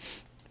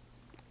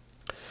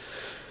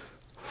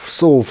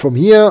 So from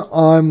here,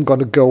 I'm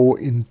gonna go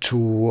into,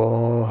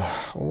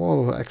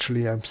 well,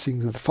 actually I'm seeing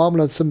the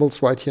farmland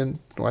symbols right here,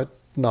 right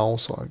now,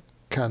 so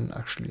I can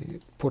actually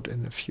put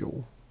in a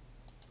few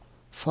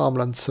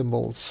farmland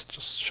symbols,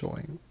 just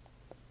showing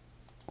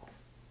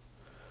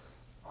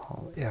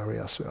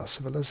areas where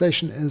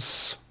civilization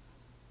is.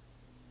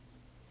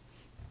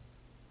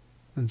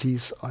 And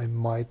these I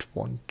might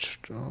want,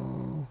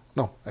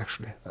 no,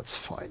 actually that's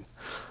fine,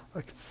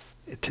 like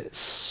it is.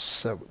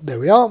 So there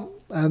we are,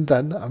 and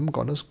then I'm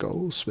gonna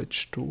go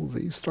switch to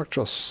the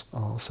structures,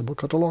 symbol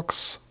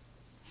catalogs.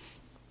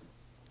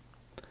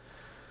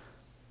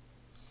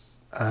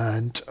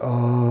 And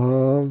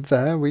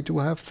there we do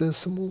have the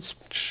symbols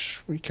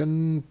which we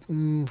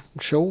can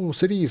show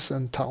cities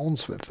and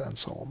towns with and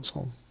so on.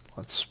 So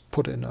let's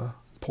put in an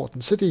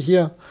important city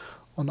here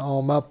on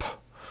our map,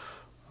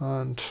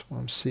 and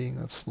I'm seeing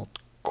that's not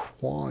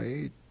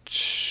quite.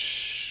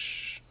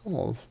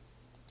 Well,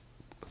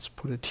 let's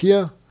put it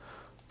here,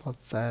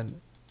 but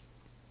then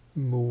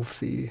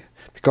move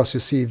because you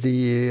see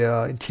the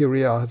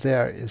interior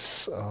there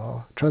is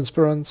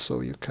transparent,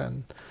 so you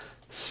can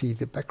see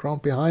the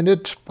background behind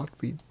it, but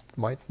we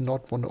might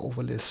not want to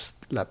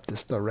overlap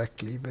this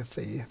directly with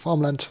the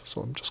farmland,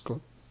 so I'm just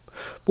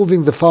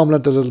moving the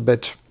farmland a little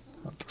bit.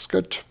 That looks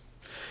good.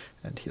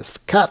 And here's the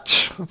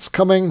cat that's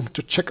coming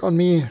to check on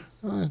me.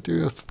 Do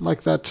you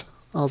like that,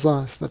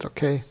 Asa? Is that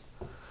okay?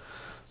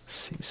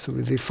 Seems to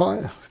be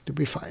fine.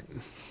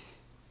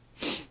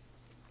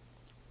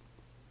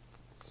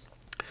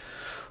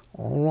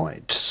 All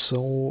right,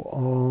 so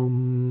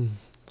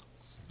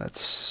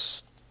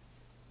let's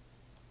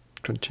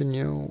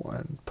continue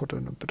and put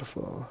in a bit of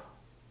a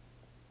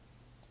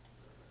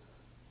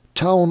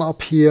town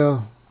up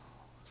here.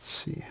 Let's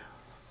see.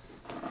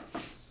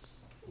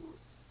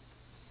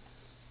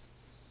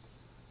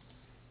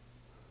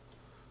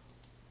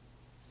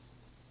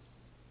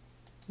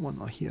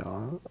 One here,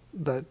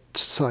 that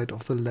side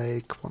of the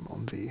lake, one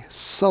on the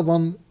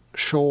southern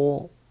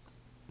shore,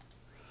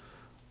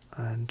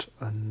 and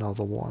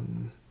another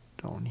one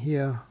down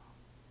here.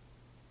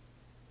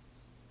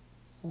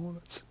 Oh,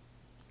 that's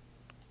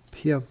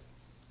here.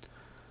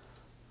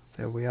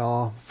 There we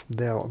are. From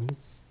there I'm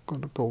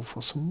going to go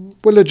for some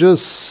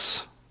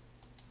villages.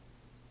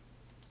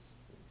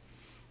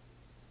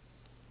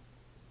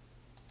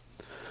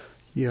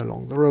 Here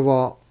along the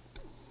river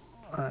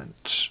and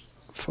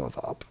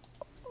further up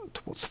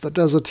towards the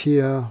desert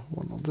here.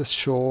 One on this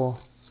shore,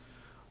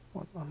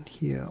 one on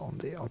here on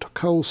the outer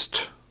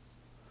coast.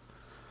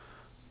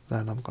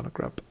 Then I'm going to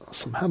grab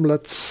some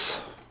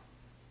hamlets.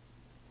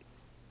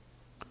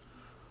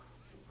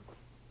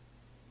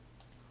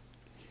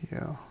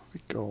 Here we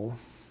go.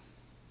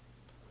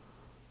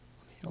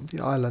 Here on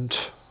the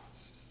island.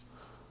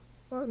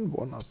 And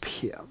one up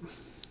here.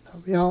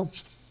 There we are.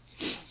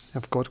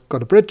 I've got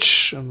a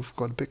bridge, and we've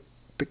got a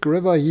big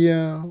river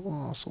here.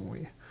 Oh, so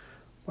we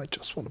might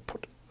just want to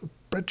put a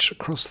bridge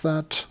across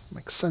that.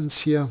 Makes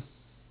sense here.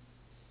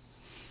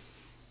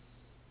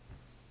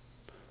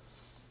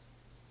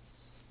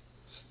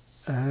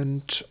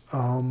 And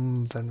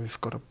then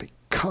we've got a big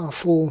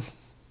castle.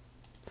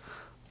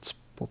 Let's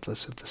put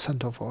this at the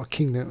center of our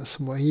kingdom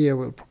somewhere here.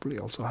 We'll probably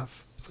also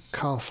have the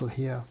castle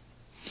here.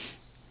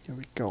 Here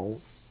we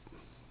go.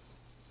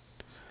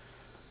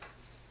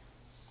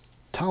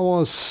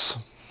 Towers.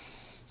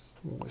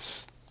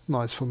 Always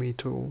nice for me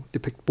to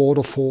depict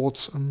border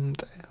forts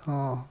and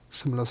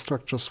similar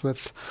structures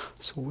with.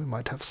 So we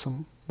might have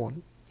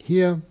one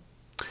here.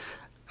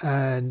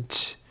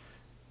 And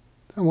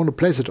I want to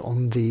place it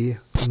on the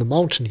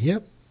mountain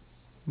here.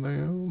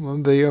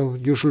 The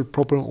usual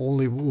problem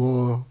only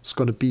is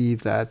going to be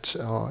that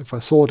if I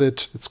sort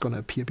it, it's going to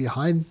appear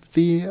behind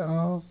the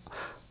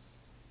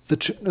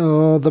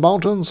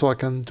mountain. So I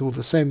can do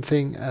the same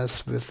thing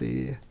as with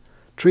the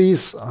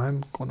trees.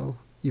 I'm going to,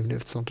 even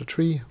if it's not a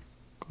tree,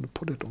 I'm going to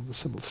put it on the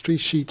symbol tree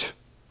sheet,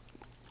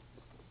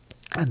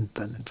 and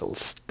then it will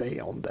stay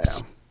on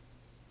there.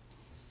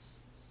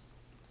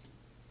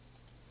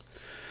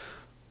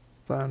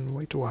 Then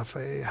we do have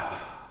a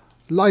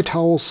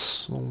lighthouse,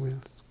 so it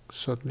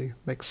certainly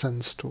makes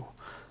sense to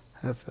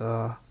have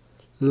a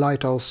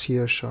lighthouse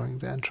here showing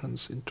the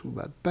entrance into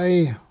that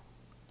bay,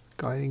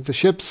 guiding the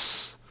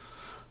ships,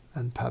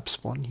 and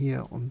perhaps one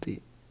here on the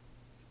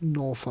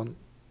northern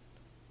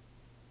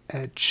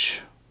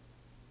edge.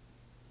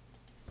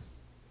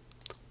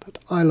 That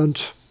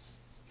island.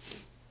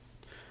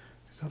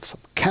 We have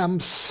some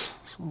camps,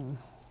 so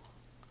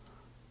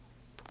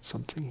put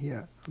something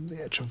here on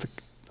the edge of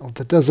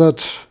the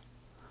desert,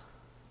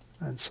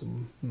 and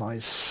some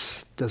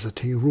nice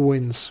deserty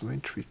ruins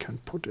which we can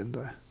put in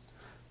the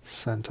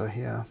center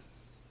here.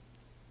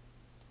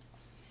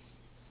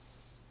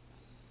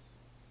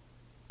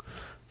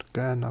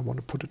 Again, I want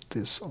to put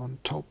this on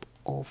top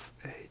of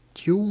a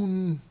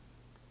dune.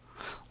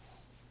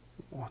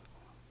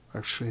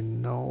 Actually,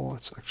 no,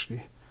 it's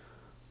actually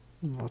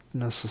not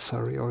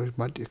necessary, or it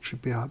might actually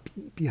be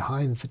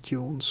behind the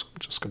dunes. I'm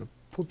just going to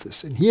put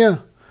this in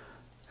here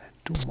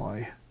and do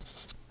my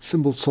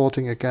symbol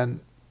sorting again.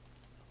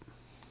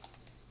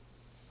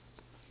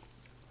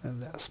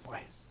 And there's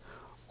my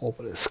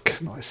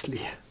obelisk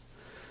nicely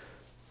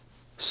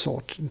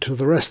sorted into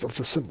the rest of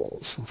the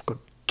symbols. I've got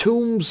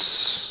tombs,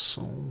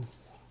 so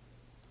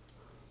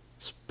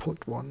let's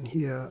put one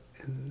here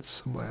in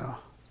somewhere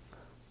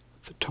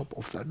at the top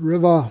of that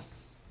river.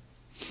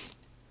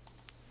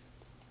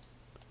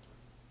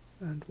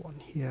 And one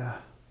here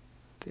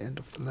at the end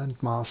of the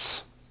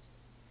landmass.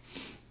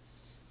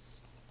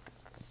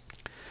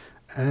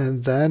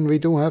 And then we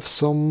do have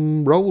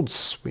some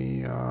roads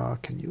we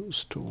can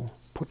use to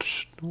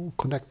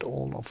connect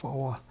all of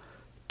our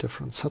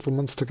different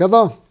settlements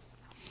together.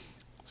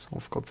 So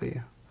I've got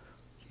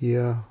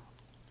here,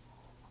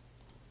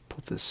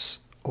 put this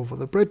over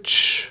the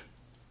bridge,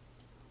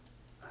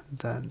 and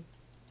then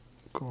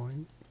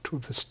going to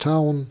this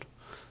town.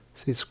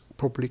 See, it's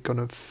probably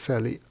gonna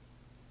fairly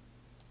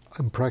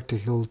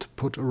impractical to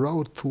put a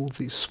road through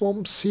these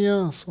swamps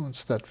here, so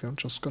instead we're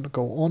just going to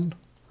go on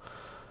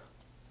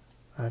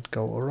and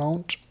go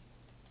around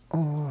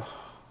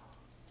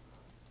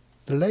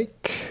the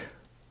lake.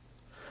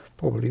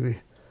 Probably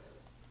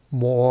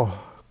more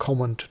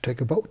common to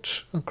take a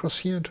boat across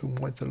here to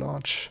avoid the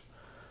large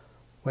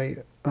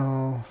way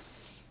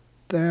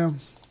there,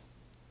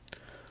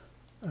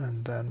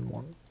 and then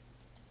one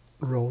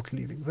road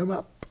leaving the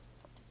map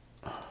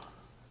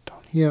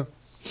down here,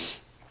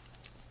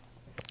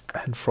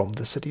 and from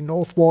the city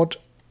northward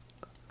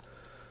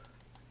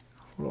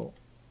follow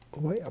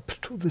way up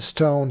to this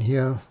town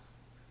here,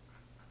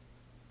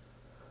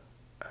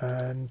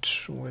 and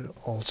we'll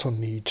also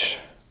need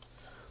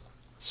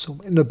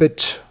zoom in a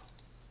bit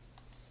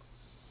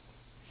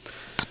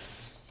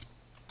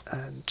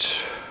and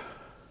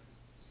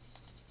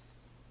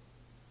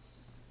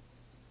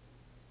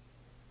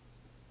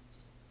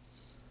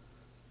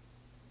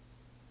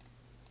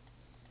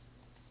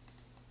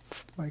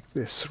make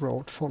this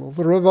road follow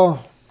the river,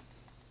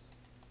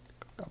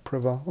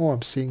 upriver. Oh,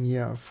 I'm seeing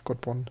here I've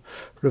got one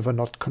river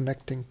not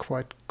connecting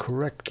quite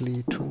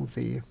correctly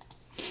to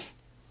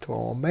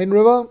our main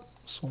river,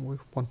 so we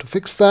want to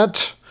fix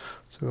that.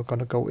 So we're going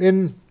to go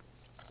in,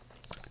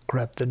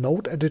 grab the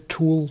node edit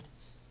tool,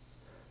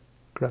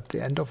 grab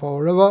the end of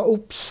our river.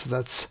 Oops,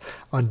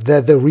 and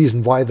that's the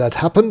reason why that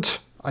happened.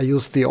 I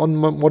used the on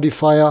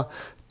modifier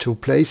to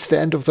place the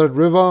end of that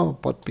river,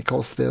 but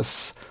because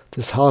there's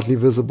this hardly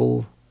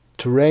visible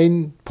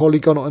terrain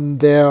polygon on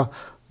there,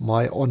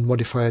 my on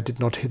modifier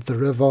did not hit the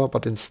river,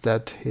 but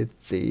instead hit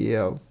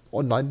the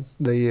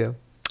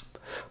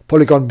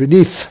polygon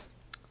beneath.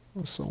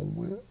 So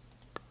we'll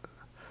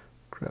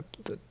grab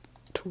the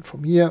tool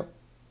from here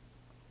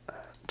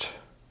and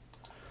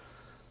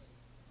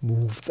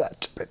move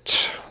that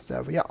bit.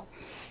 There we are.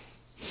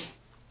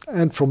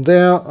 And from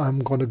there I'm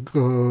going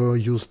to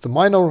use the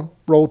minor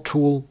road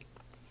tool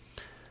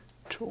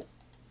to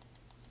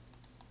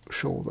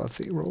show that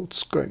the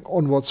roads going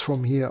onwards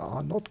from here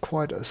are not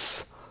quite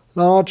as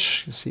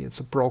large. You see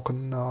it's a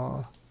broken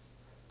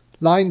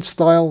line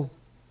style.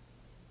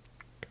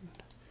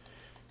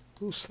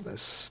 Use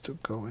this to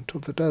go into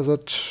the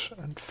desert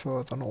and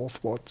further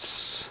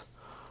northwards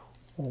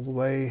all the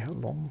way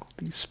along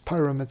these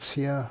pyramids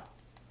here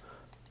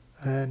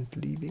and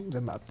leaving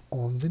the map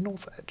on the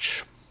north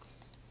edge.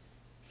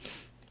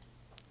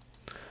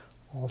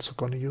 Also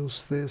going to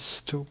use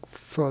this to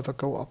further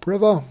go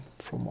upriver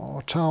from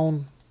our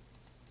town.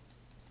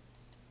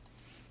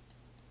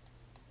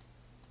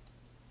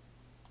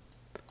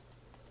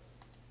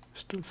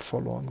 Still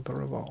following the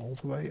river all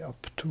the way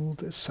up to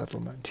this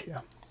settlement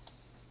here.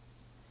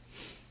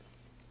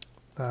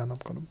 Then I'm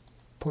going to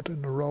put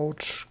in a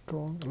road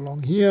going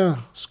along here,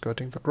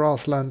 skirting the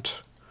grassland,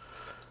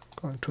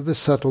 going to this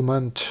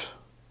settlement.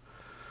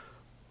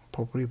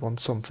 Probably want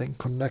something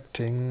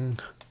connecting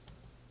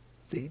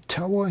the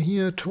tower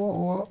here to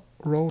our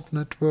road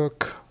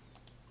network.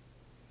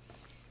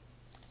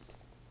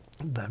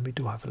 Then we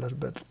do have a little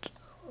bit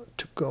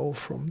to go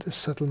from this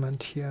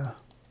settlement here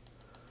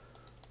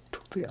to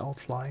the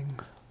outlying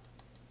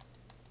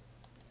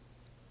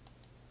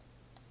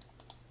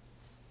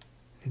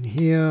in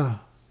here,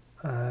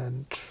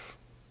 and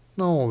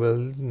no,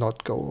 we'll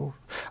not go.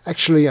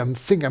 Actually, I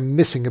think I'm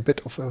missing a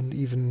bit of an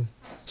even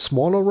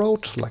smaller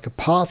road, like a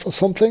path or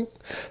something.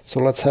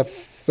 So let's have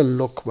a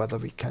look whether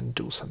we can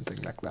do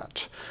something like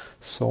that.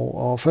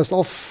 So first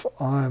off,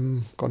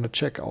 I'm gonna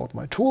check out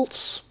my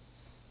tools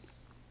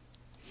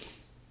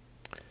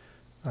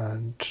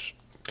and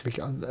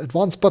click on the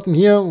advanced button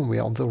here.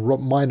 We're on the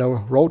minor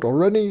road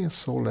already,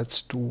 so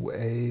let's do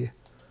a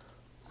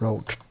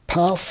road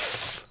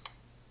path.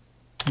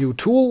 New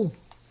tool.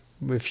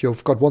 If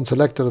you've got one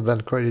selected,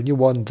 then create a new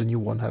one. The new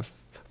one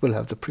will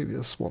have the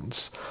previous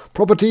one's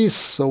properties.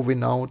 So we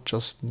now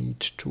just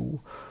need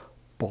to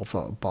bother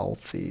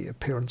about the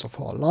appearance of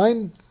our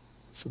line.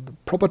 So the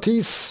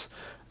properties,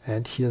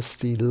 and here's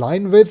the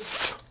line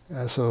width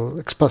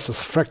expressed as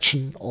a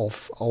fraction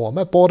of our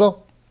map border.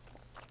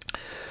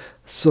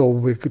 So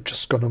we're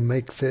just gonna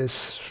make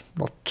this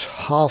not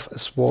half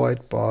as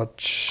wide, but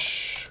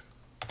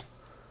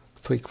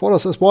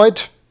 3/4 as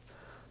wide.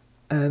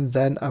 And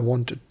then I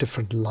want a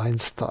different line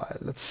style.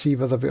 Let's see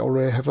whether we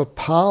already have a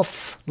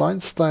path line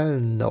style.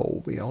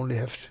 No, we only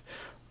have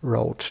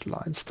road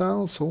line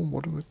style. So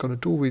what are we going to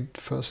do? We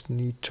first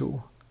need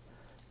to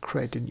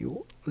create a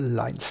new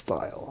line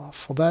style.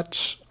 For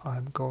that,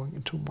 I'm going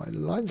into my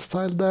line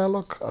style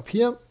dialog up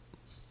here.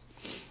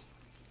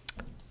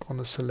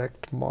 Gonna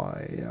select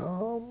my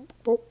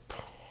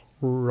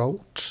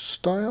road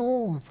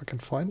style, if I can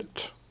find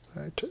it.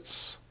 There it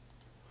is.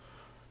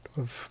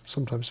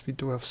 Sometimes we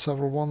do have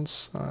several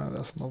ones.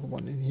 There's another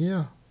one in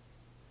here.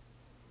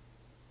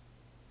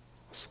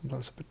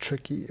 Sometimes a bit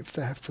tricky if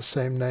they have the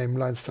same name.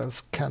 Line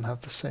styles can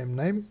have the same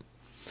name.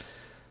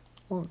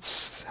 Well,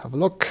 let's have a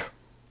look.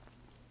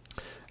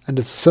 And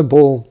it's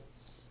simple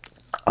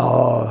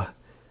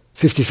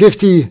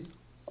 50-50.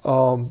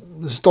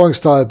 Drawing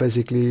style,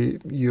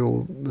 basically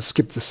you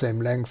skip the same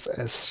length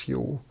as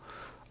you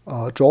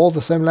draw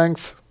the same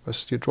length.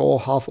 First you draw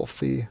half of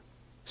the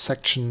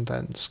section,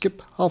 then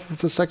skip half of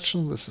the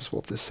section. This is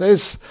what this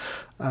says.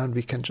 And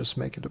we can just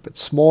make it a bit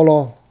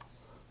smaller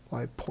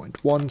by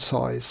 0.1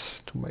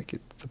 size to make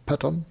it the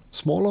pattern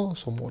smaller,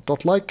 so more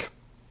dot-like.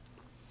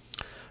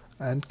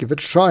 And give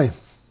it a try.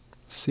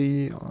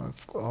 See,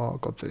 I've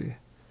got the...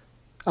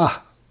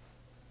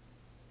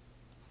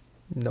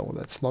 No,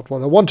 that's not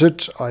what I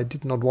wanted. I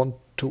did not want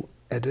to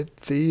edit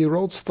the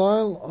road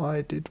style.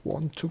 I did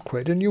want to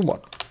create a new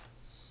one.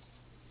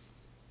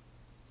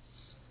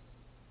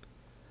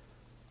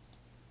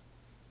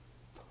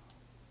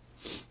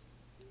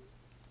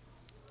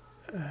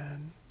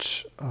 And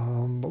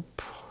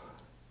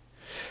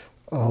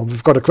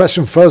we've got a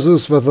question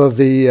versus whether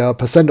the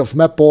percent of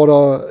map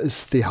border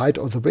is the height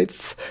or the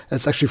width.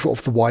 It's actually for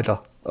of the wider.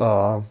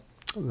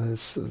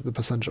 This the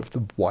percentage of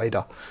the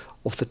wider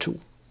of the two.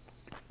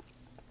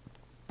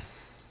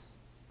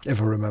 If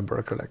I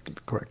remember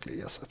correctly,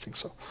 yes, I think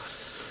so.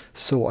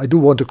 So I do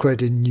want to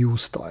create a new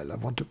style. I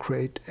want to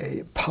create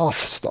a path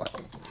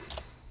style.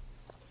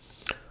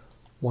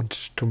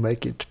 Want to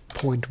make it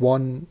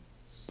 0.1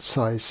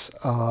 size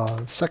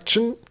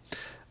section,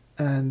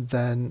 and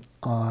then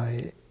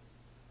I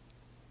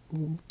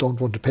don't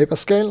want to paper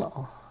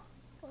scale,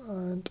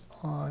 and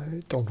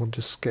I don't want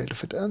to scale to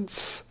fit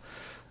ends,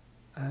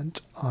 and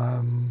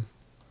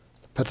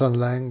pattern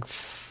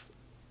length.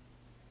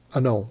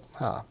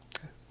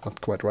 Not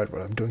quite right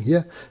what I'm doing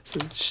here. So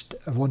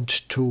I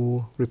want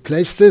to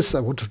replace this. I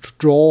want to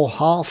draw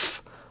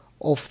half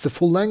of the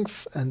full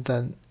length and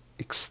then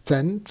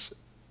extend.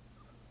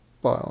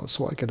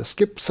 So I get a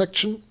skip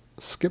section,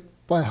 skip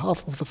by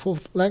half of the full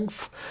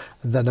length,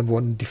 and then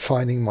I'm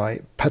defining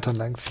my pattern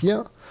length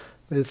here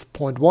with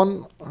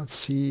 0.1. Let's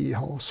see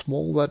how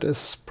small that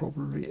is.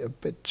 Probably a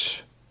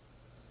bit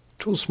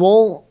too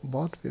small,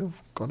 but we're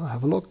gonna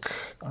have a look.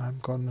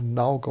 I'm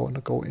now going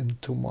to go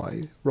into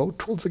my road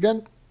tools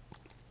again,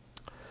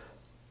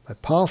 my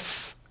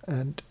path,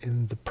 and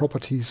in the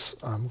properties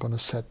I'm going to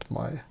set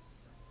my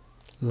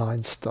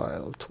line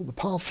style to the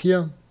path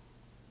here.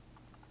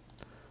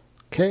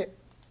 Okay,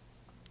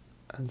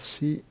 and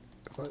see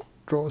if I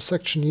draw a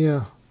section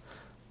here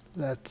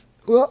that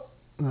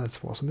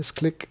was a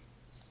misclick.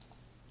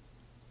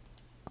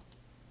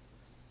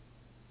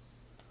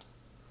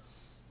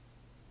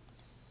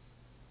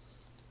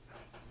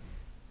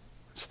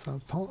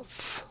 Style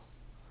path,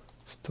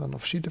 turn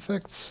off sheet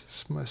effects.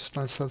 Is my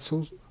line style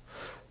so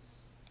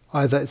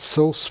either it's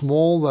so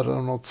small that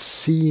I'm not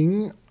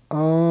seeing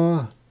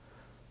the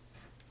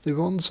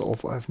ones, or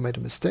if I've made a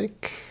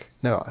mistake.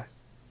 No,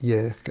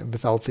 yeah,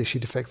 without the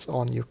sheet effects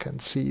on, you can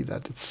see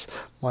that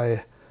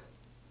my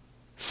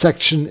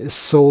section is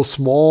so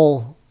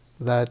small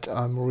that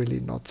I'm really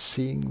not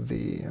seeing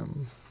the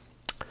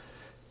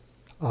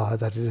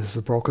that it is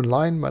a broken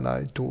line when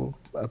I do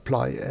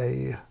apply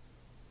a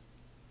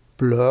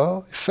blur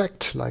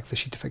effect like the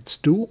sheet effects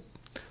do.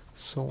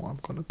 So I'm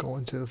going to go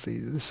into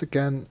this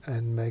again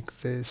and make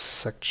this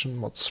section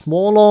much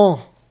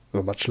smaller,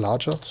 or much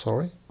larger,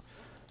 sorry.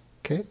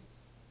 Okay,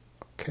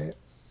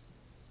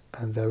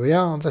 and there we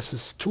are. This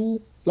is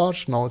too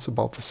large. Now it's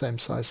about the same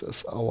size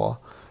as our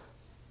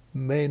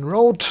main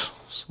road.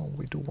 So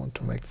we do want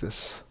to make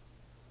this,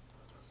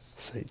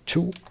 say,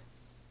 2.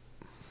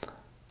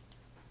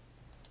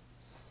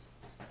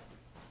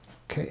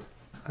 Okay,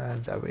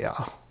 and there we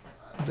are.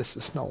 This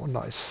is now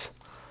nice.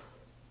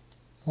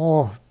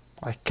 Oh,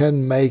 I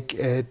can make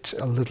it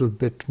a little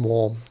bit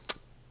more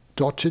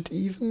dotted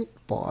even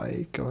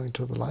by going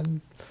to the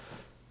line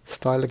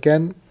style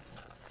again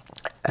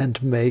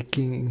and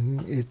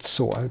making it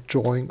so I'm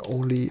drawing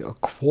only a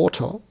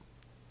quarter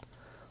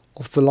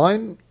of the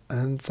line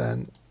and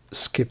then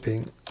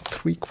skipping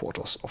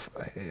 3/4 of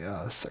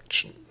a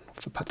section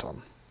of the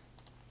pattern.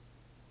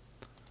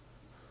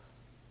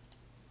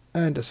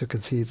 And as you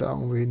can see,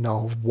 we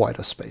now have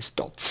wider space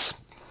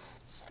dots.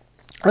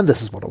 And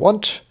this is what I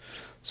want.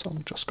 So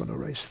I'm just going to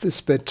erase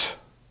this bit.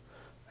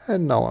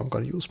 And now I'm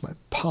going to use my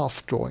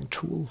path drawing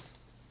tool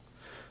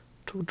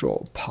to draw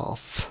a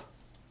path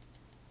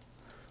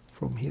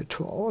from here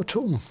to our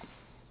tomb.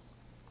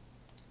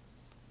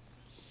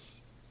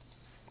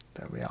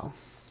 There we are.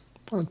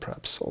 And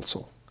perhaps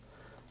also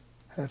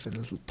have a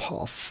little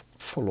path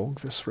following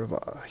this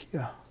river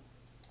here.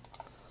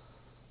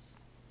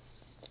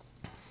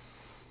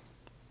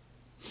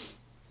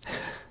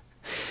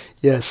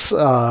 Yes,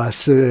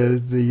 so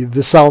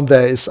the sound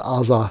there is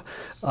Asa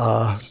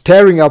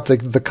tearing up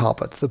the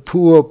carpet, the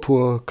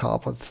poor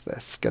carpet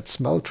that gets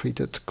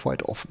maltreated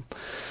quite often.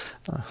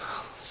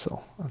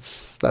 So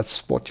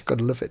that's what you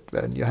gotta live with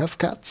when you have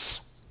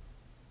cats.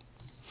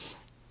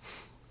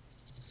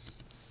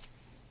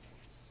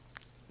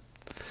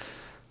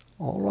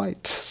 All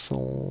right,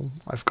 so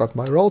I've got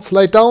my roads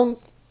laid down,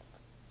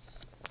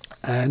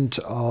 and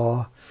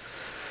I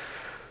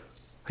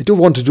do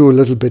want to do a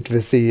little bit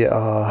with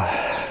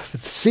the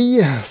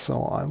sea,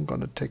 so I'm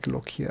going to take a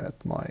look here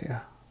at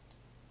my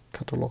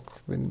catalog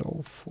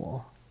window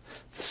for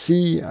the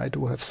sea. I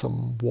do have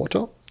some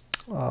water.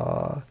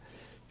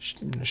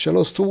 In the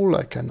shallows tool,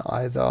 I can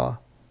either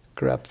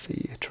grab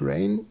the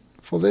terrain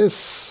for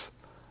this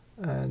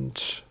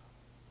and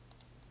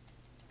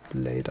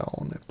lay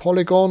down a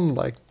polygon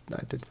like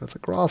I did with the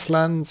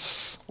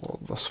grasslands or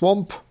the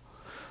swamp,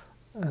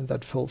 and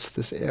that fills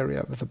this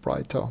area with a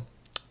brighter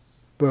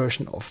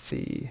version of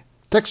the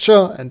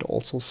texture and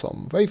also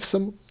some wave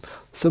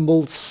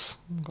symbols.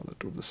 I'm gonna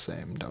do the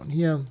same down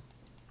here.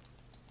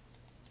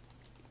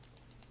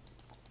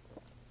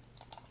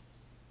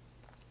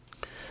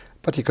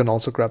 But you can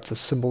also grab the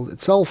symbol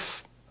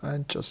itself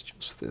and just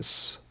use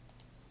this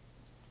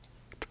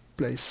to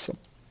place some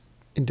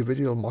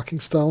individual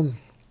markings down,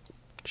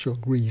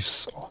 showing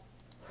reefs or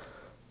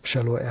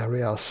shallow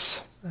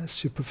areas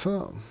as you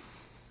prefer.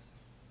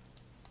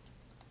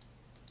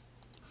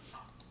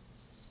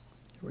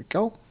 Here we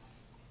go.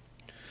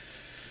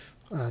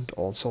 And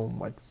also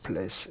might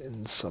place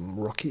in some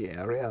rocky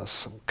areas,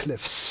 some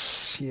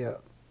cliffs here.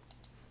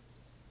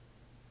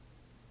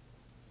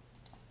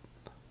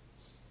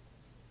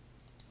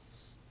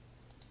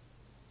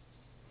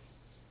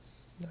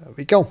 There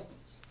we go.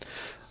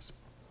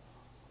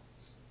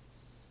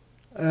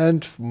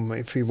 And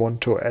if we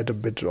want to add a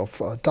bit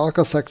of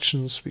darker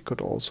sections, we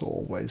could also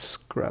always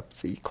grab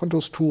the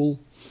contours tool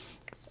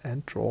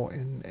and draw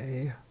in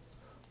a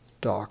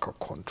darker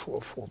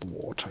contour for the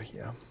water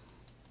here.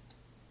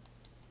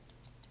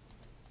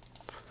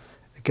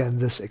 Again,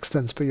 this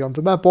extends beyond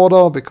the map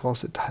border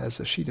because it has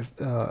a sheet of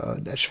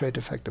an edge fade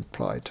effect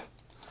applied.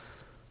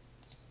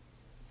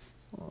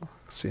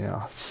 So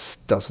yeah,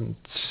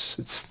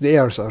 it's the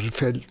areas are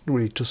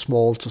really too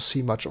small to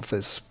see much of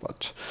this,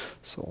 but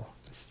so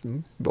it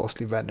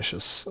mostly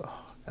vanishes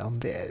on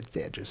the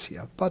edges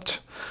here. But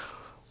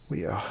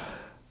we are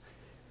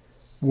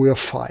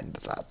fine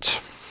with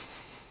that.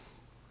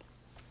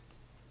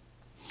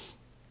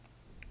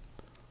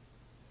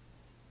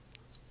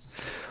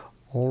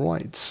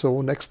 Alright,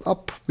 so next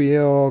up we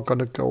are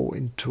gonna go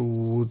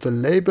into the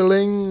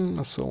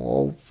labeling.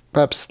 So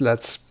perhaps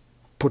let's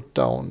put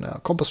down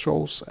compass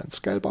rose and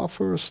scale bar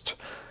first.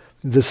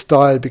 In this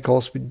style,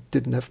 because we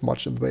didn't have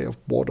much in the way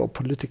of border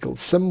political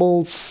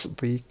symbols,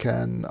 we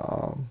can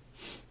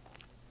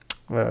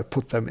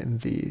put them in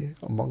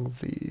among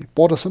the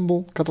border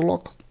symbol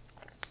catalog.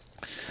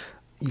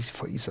 Easy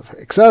for ease of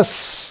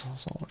access.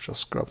 So I'll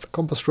just grab the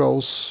compass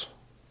rose.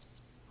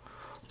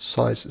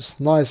 Size is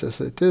nice as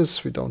it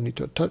is. We don't need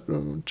to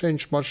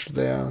change much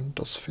there. It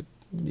does fit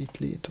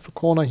neatly into the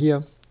corner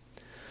here.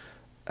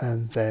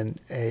 And then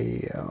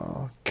a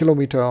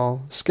kilometer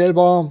scale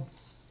bar.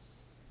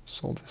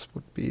 So this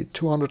would be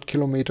 200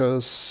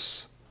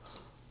 kilometers.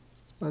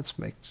 Let's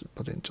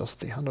put in just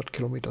the 100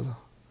 kilometer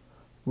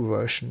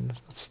version.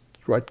 Let's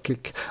right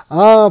click.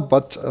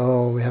 But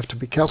we have to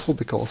be careful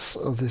because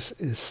this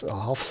is a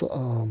half.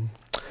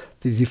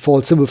 The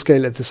default symbol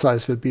scale at this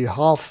size will be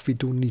half. We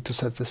do need to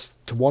set this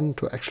to 1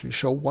 to actually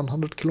show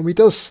 100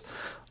 kilometers.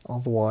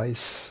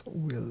 Otherwise,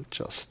 we'll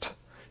just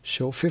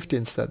show 50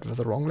 instead with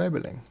the wrong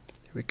labeling.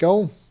 Here we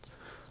go.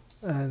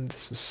 And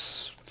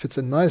this fits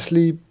in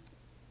nicely.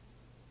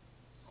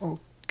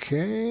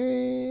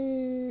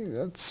 Okay,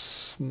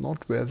 that's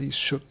not where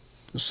these are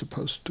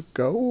supposed to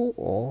go,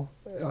 or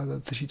either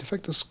the sheet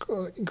effect is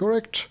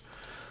incorrect.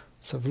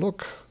 Let's have a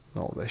look.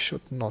 No, they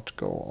should not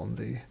go on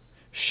the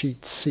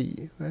sheet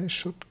C. They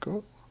should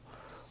go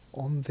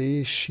on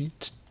the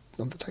sheet,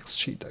 on the text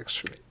sheet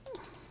actually.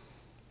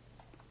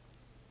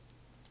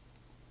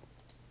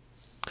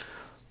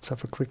 Let's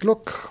have a quick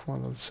look. Well,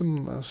 there's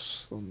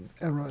an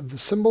error in the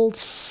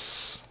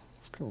symbols.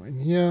 Let's go in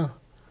here.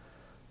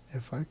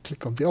 If I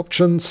click on the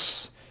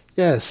options,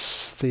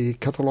 yes, the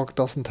catalog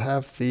doesn't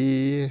have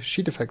the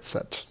sheet effect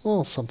set.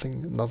 Oh,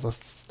 another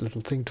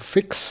little thing to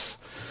fix.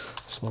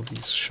 So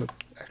these should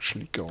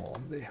actually go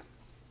on the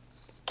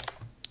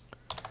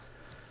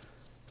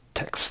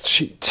text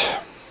sheet.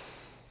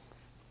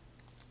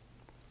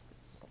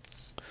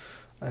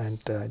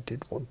 And I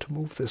did want to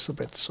move this a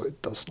bit so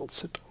it does not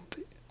sit on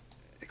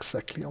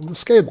exactly on the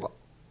scale bar.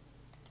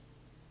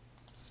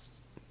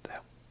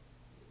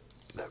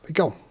 There we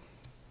go.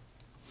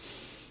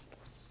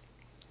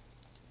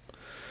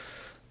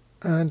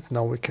 And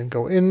now we can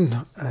go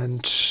in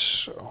and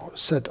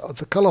set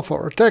the color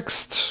for our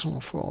text.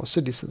 For our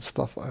cities and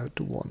stuff, I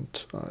do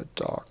want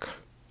dark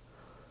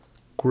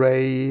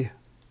gray,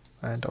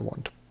 and I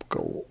want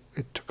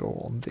it to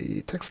go on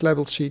the text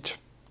label sheet.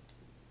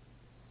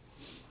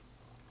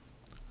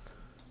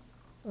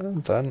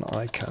 And then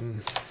I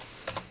can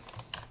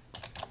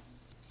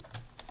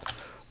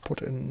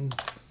put in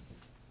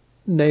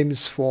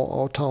names for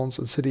our towns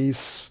and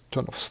cities.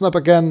 Turn off snap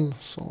again,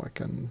 so I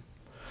can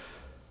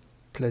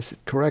place it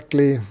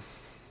correctly.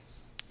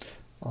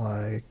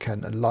 I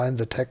can align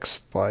the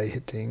text by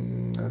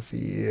hitting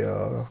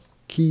the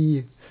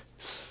key,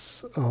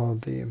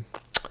 the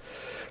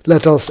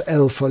letters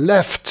L for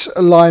left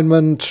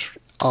alignment,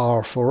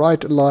 R for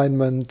right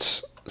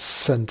alignment,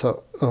 center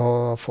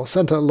for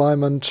center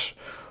alignment,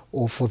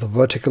 or for the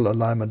vertical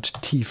alignment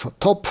T for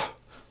top.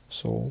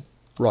 So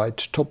right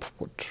top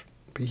would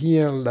be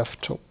here,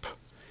 left top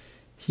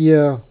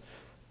here,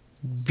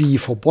 B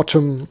for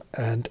bottom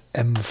and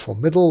M for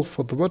middle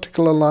for the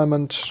vertical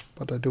alignment,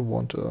 but I do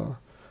want a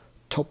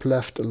top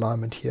left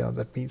alignment here.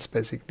 That means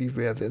basically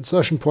where the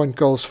insertion point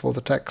goes for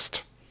the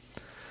text.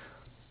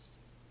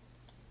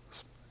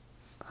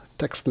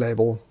 Text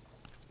label.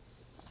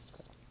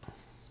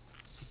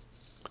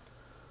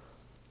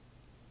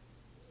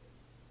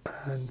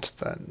 And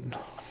then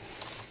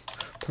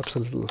perhaps a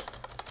little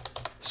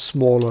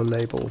smaller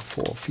label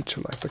for a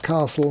feature like the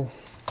castle.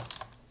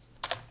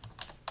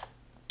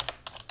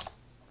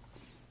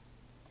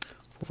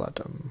 For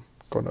that I'm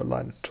going to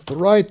align it to the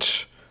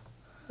right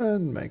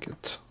and make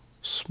it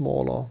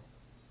smaller.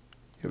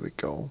 Here we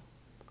go.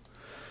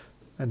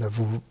 And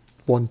if I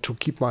want to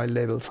keep my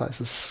label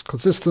sizes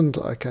consistent,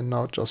 I can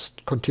now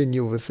just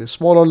continue with the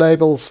smaller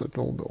labels.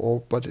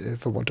 But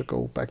if I want to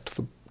go back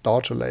to the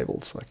larger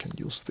labels, I can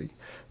use the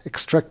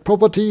extract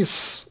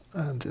properties,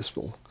 and this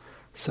will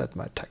set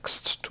my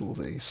text to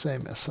the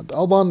same as St.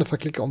 Alban if I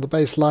click on the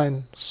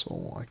baseline,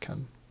 so I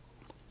can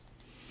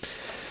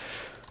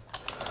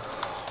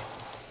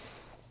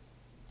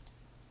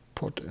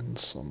put in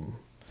some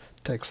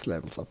text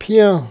labels up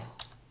here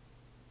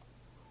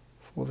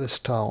for this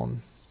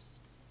town.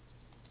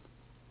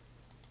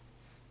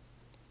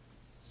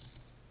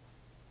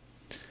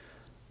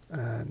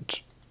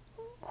 And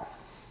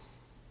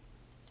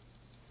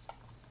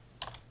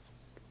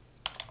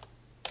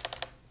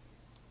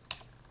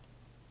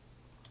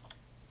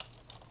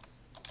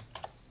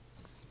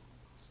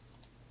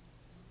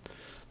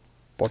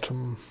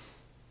bottom.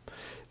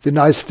 The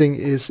nice thing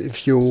is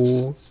if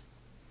you,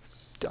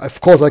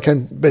 of course I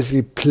can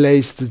basically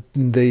place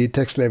the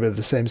text label at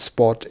the same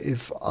spot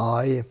if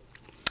I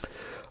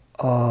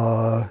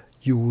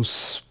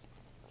use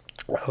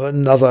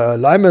another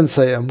alignment.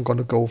 Say I'm going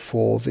to go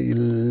for the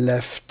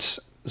left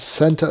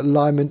center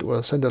alignment,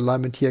 or center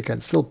alignment here,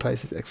 can still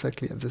place it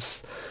exactly at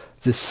this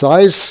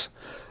size.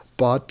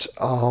 But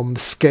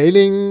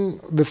scaling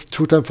with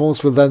two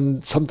typeforms will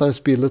then sometimes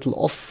be a little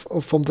off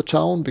from the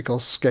town,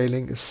 because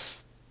scaling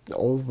is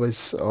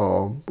always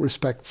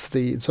respects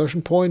the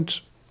insertion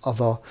point.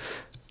 Other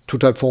two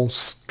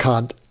typeforms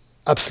can't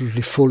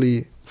absolutely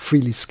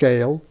freely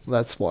scale.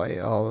 That's why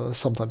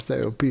sometimes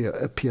they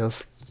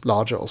appears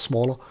larger or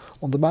smaller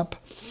on the map.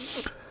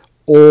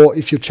 Or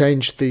if you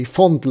change the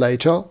font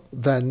later,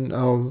 then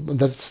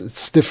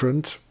it's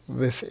different.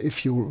 With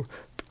if you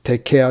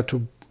take care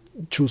to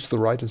choose the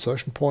right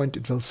insertion point,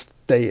 it will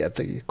stay at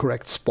the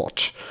correct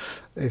spot.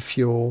 If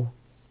you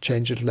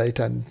change it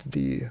later and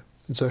the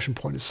insertion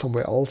point is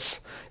somewhere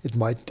else, it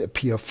might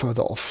appear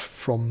further off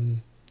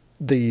from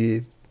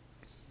the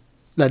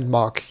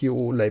landmark you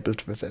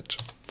labeled with it.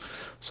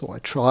 So I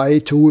try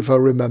to, if I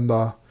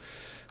remember,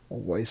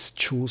 always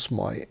choose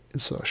my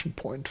insertion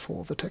point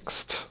for the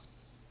text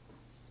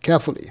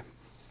carefully.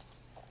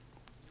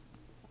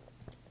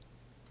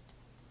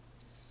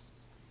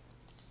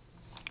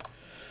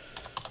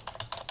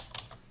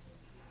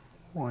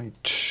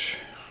 Right,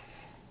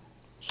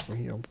 so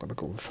here I'm going to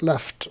go with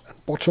left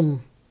and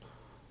bottom,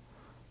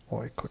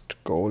 or I could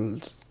go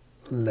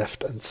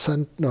left and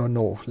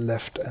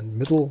left and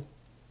middle,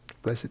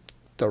 place it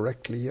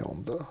directly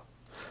on the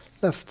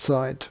left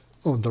side,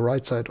 on the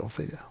right side of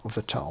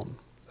the town.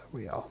 There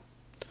we are.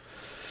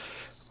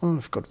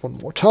 I've got one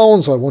more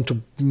town, so I want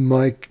to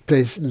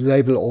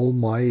label all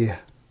my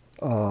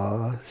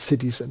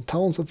cities and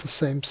towns at the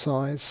same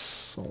size.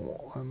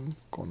 So I'm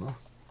gonna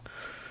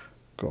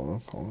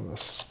go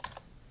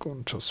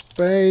to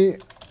Bay,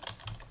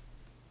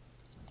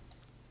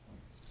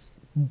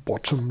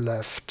 bottom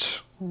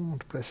left,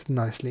 to place it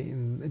nicely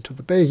into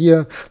the bay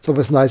here. It's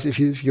always nice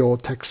if your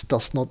text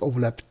does not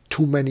overlap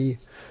too many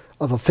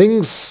other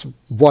things.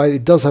 While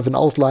it does have an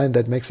outline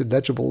that makes it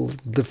legible,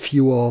 the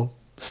fewer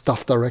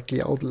stuff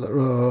directly out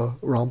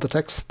around the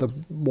text, the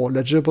more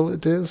legible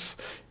it is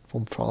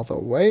from farther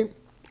away.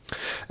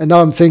 And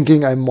now I'm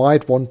thinking I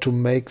might want to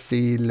make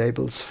the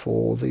labels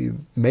for the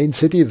main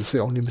city, this is the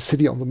only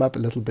city on the map, a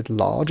little bit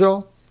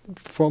larger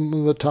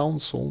from the town.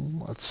 So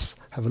let's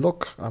have a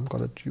look. I'm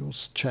going to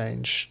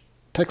change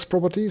text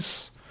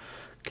properties,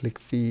 click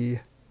the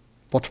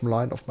bottom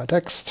line of my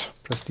text,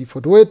 press D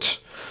for do it,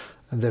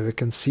 and there we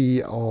can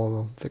see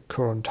the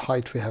current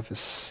height we have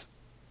is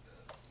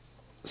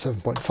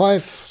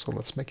 7.5, so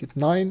let's make it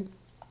 9.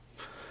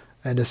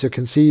 And as you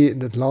can see,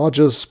 it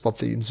enlarges, but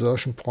the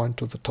insertion point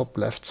to the top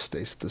left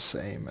stays the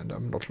same, and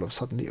I'm not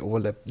suddenly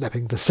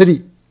overlapping the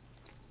city.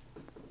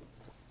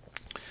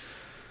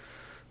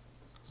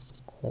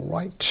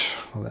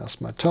 Alright, well, there's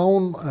my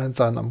town, and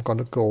then I'm going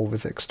to go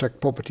with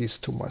extract properties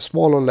to my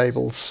smaller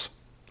labels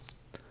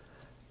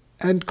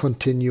and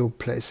continue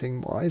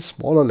placing my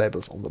smaller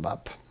labels on the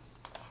map.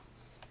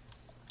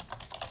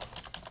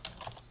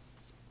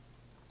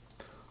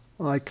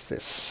 Like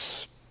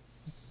this.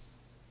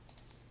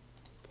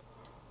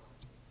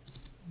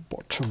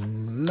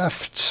 Bottom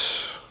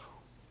left,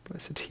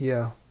 place it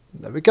here,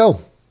 there we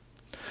go.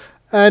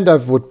 And I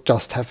would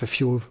just have a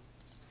few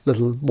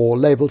little more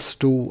labels to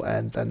do,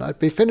 and then I'd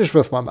be finished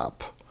with my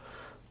map.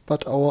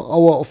 but our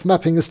hour of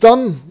mapping is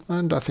done,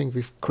 and I think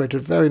we've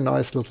created a very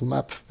nice little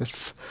map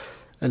with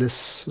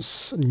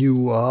Alice's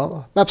new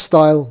map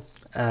style,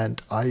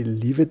 and I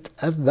leave it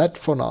at that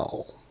for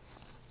now.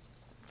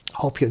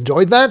 Hope you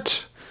enjoyed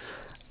that,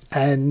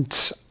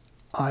 and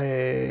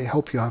I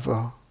hope you have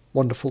a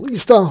wonderful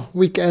Easter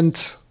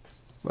weekend,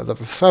 whether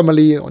with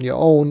family, on your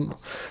own,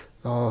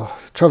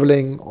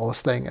 traveling or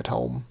staying at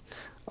home.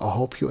 I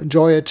hope you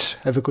enjoy it,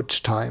 have a good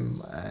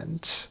time,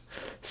 and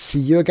see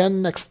you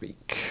again next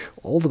week.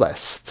 All the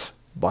best.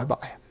 Bye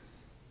bye.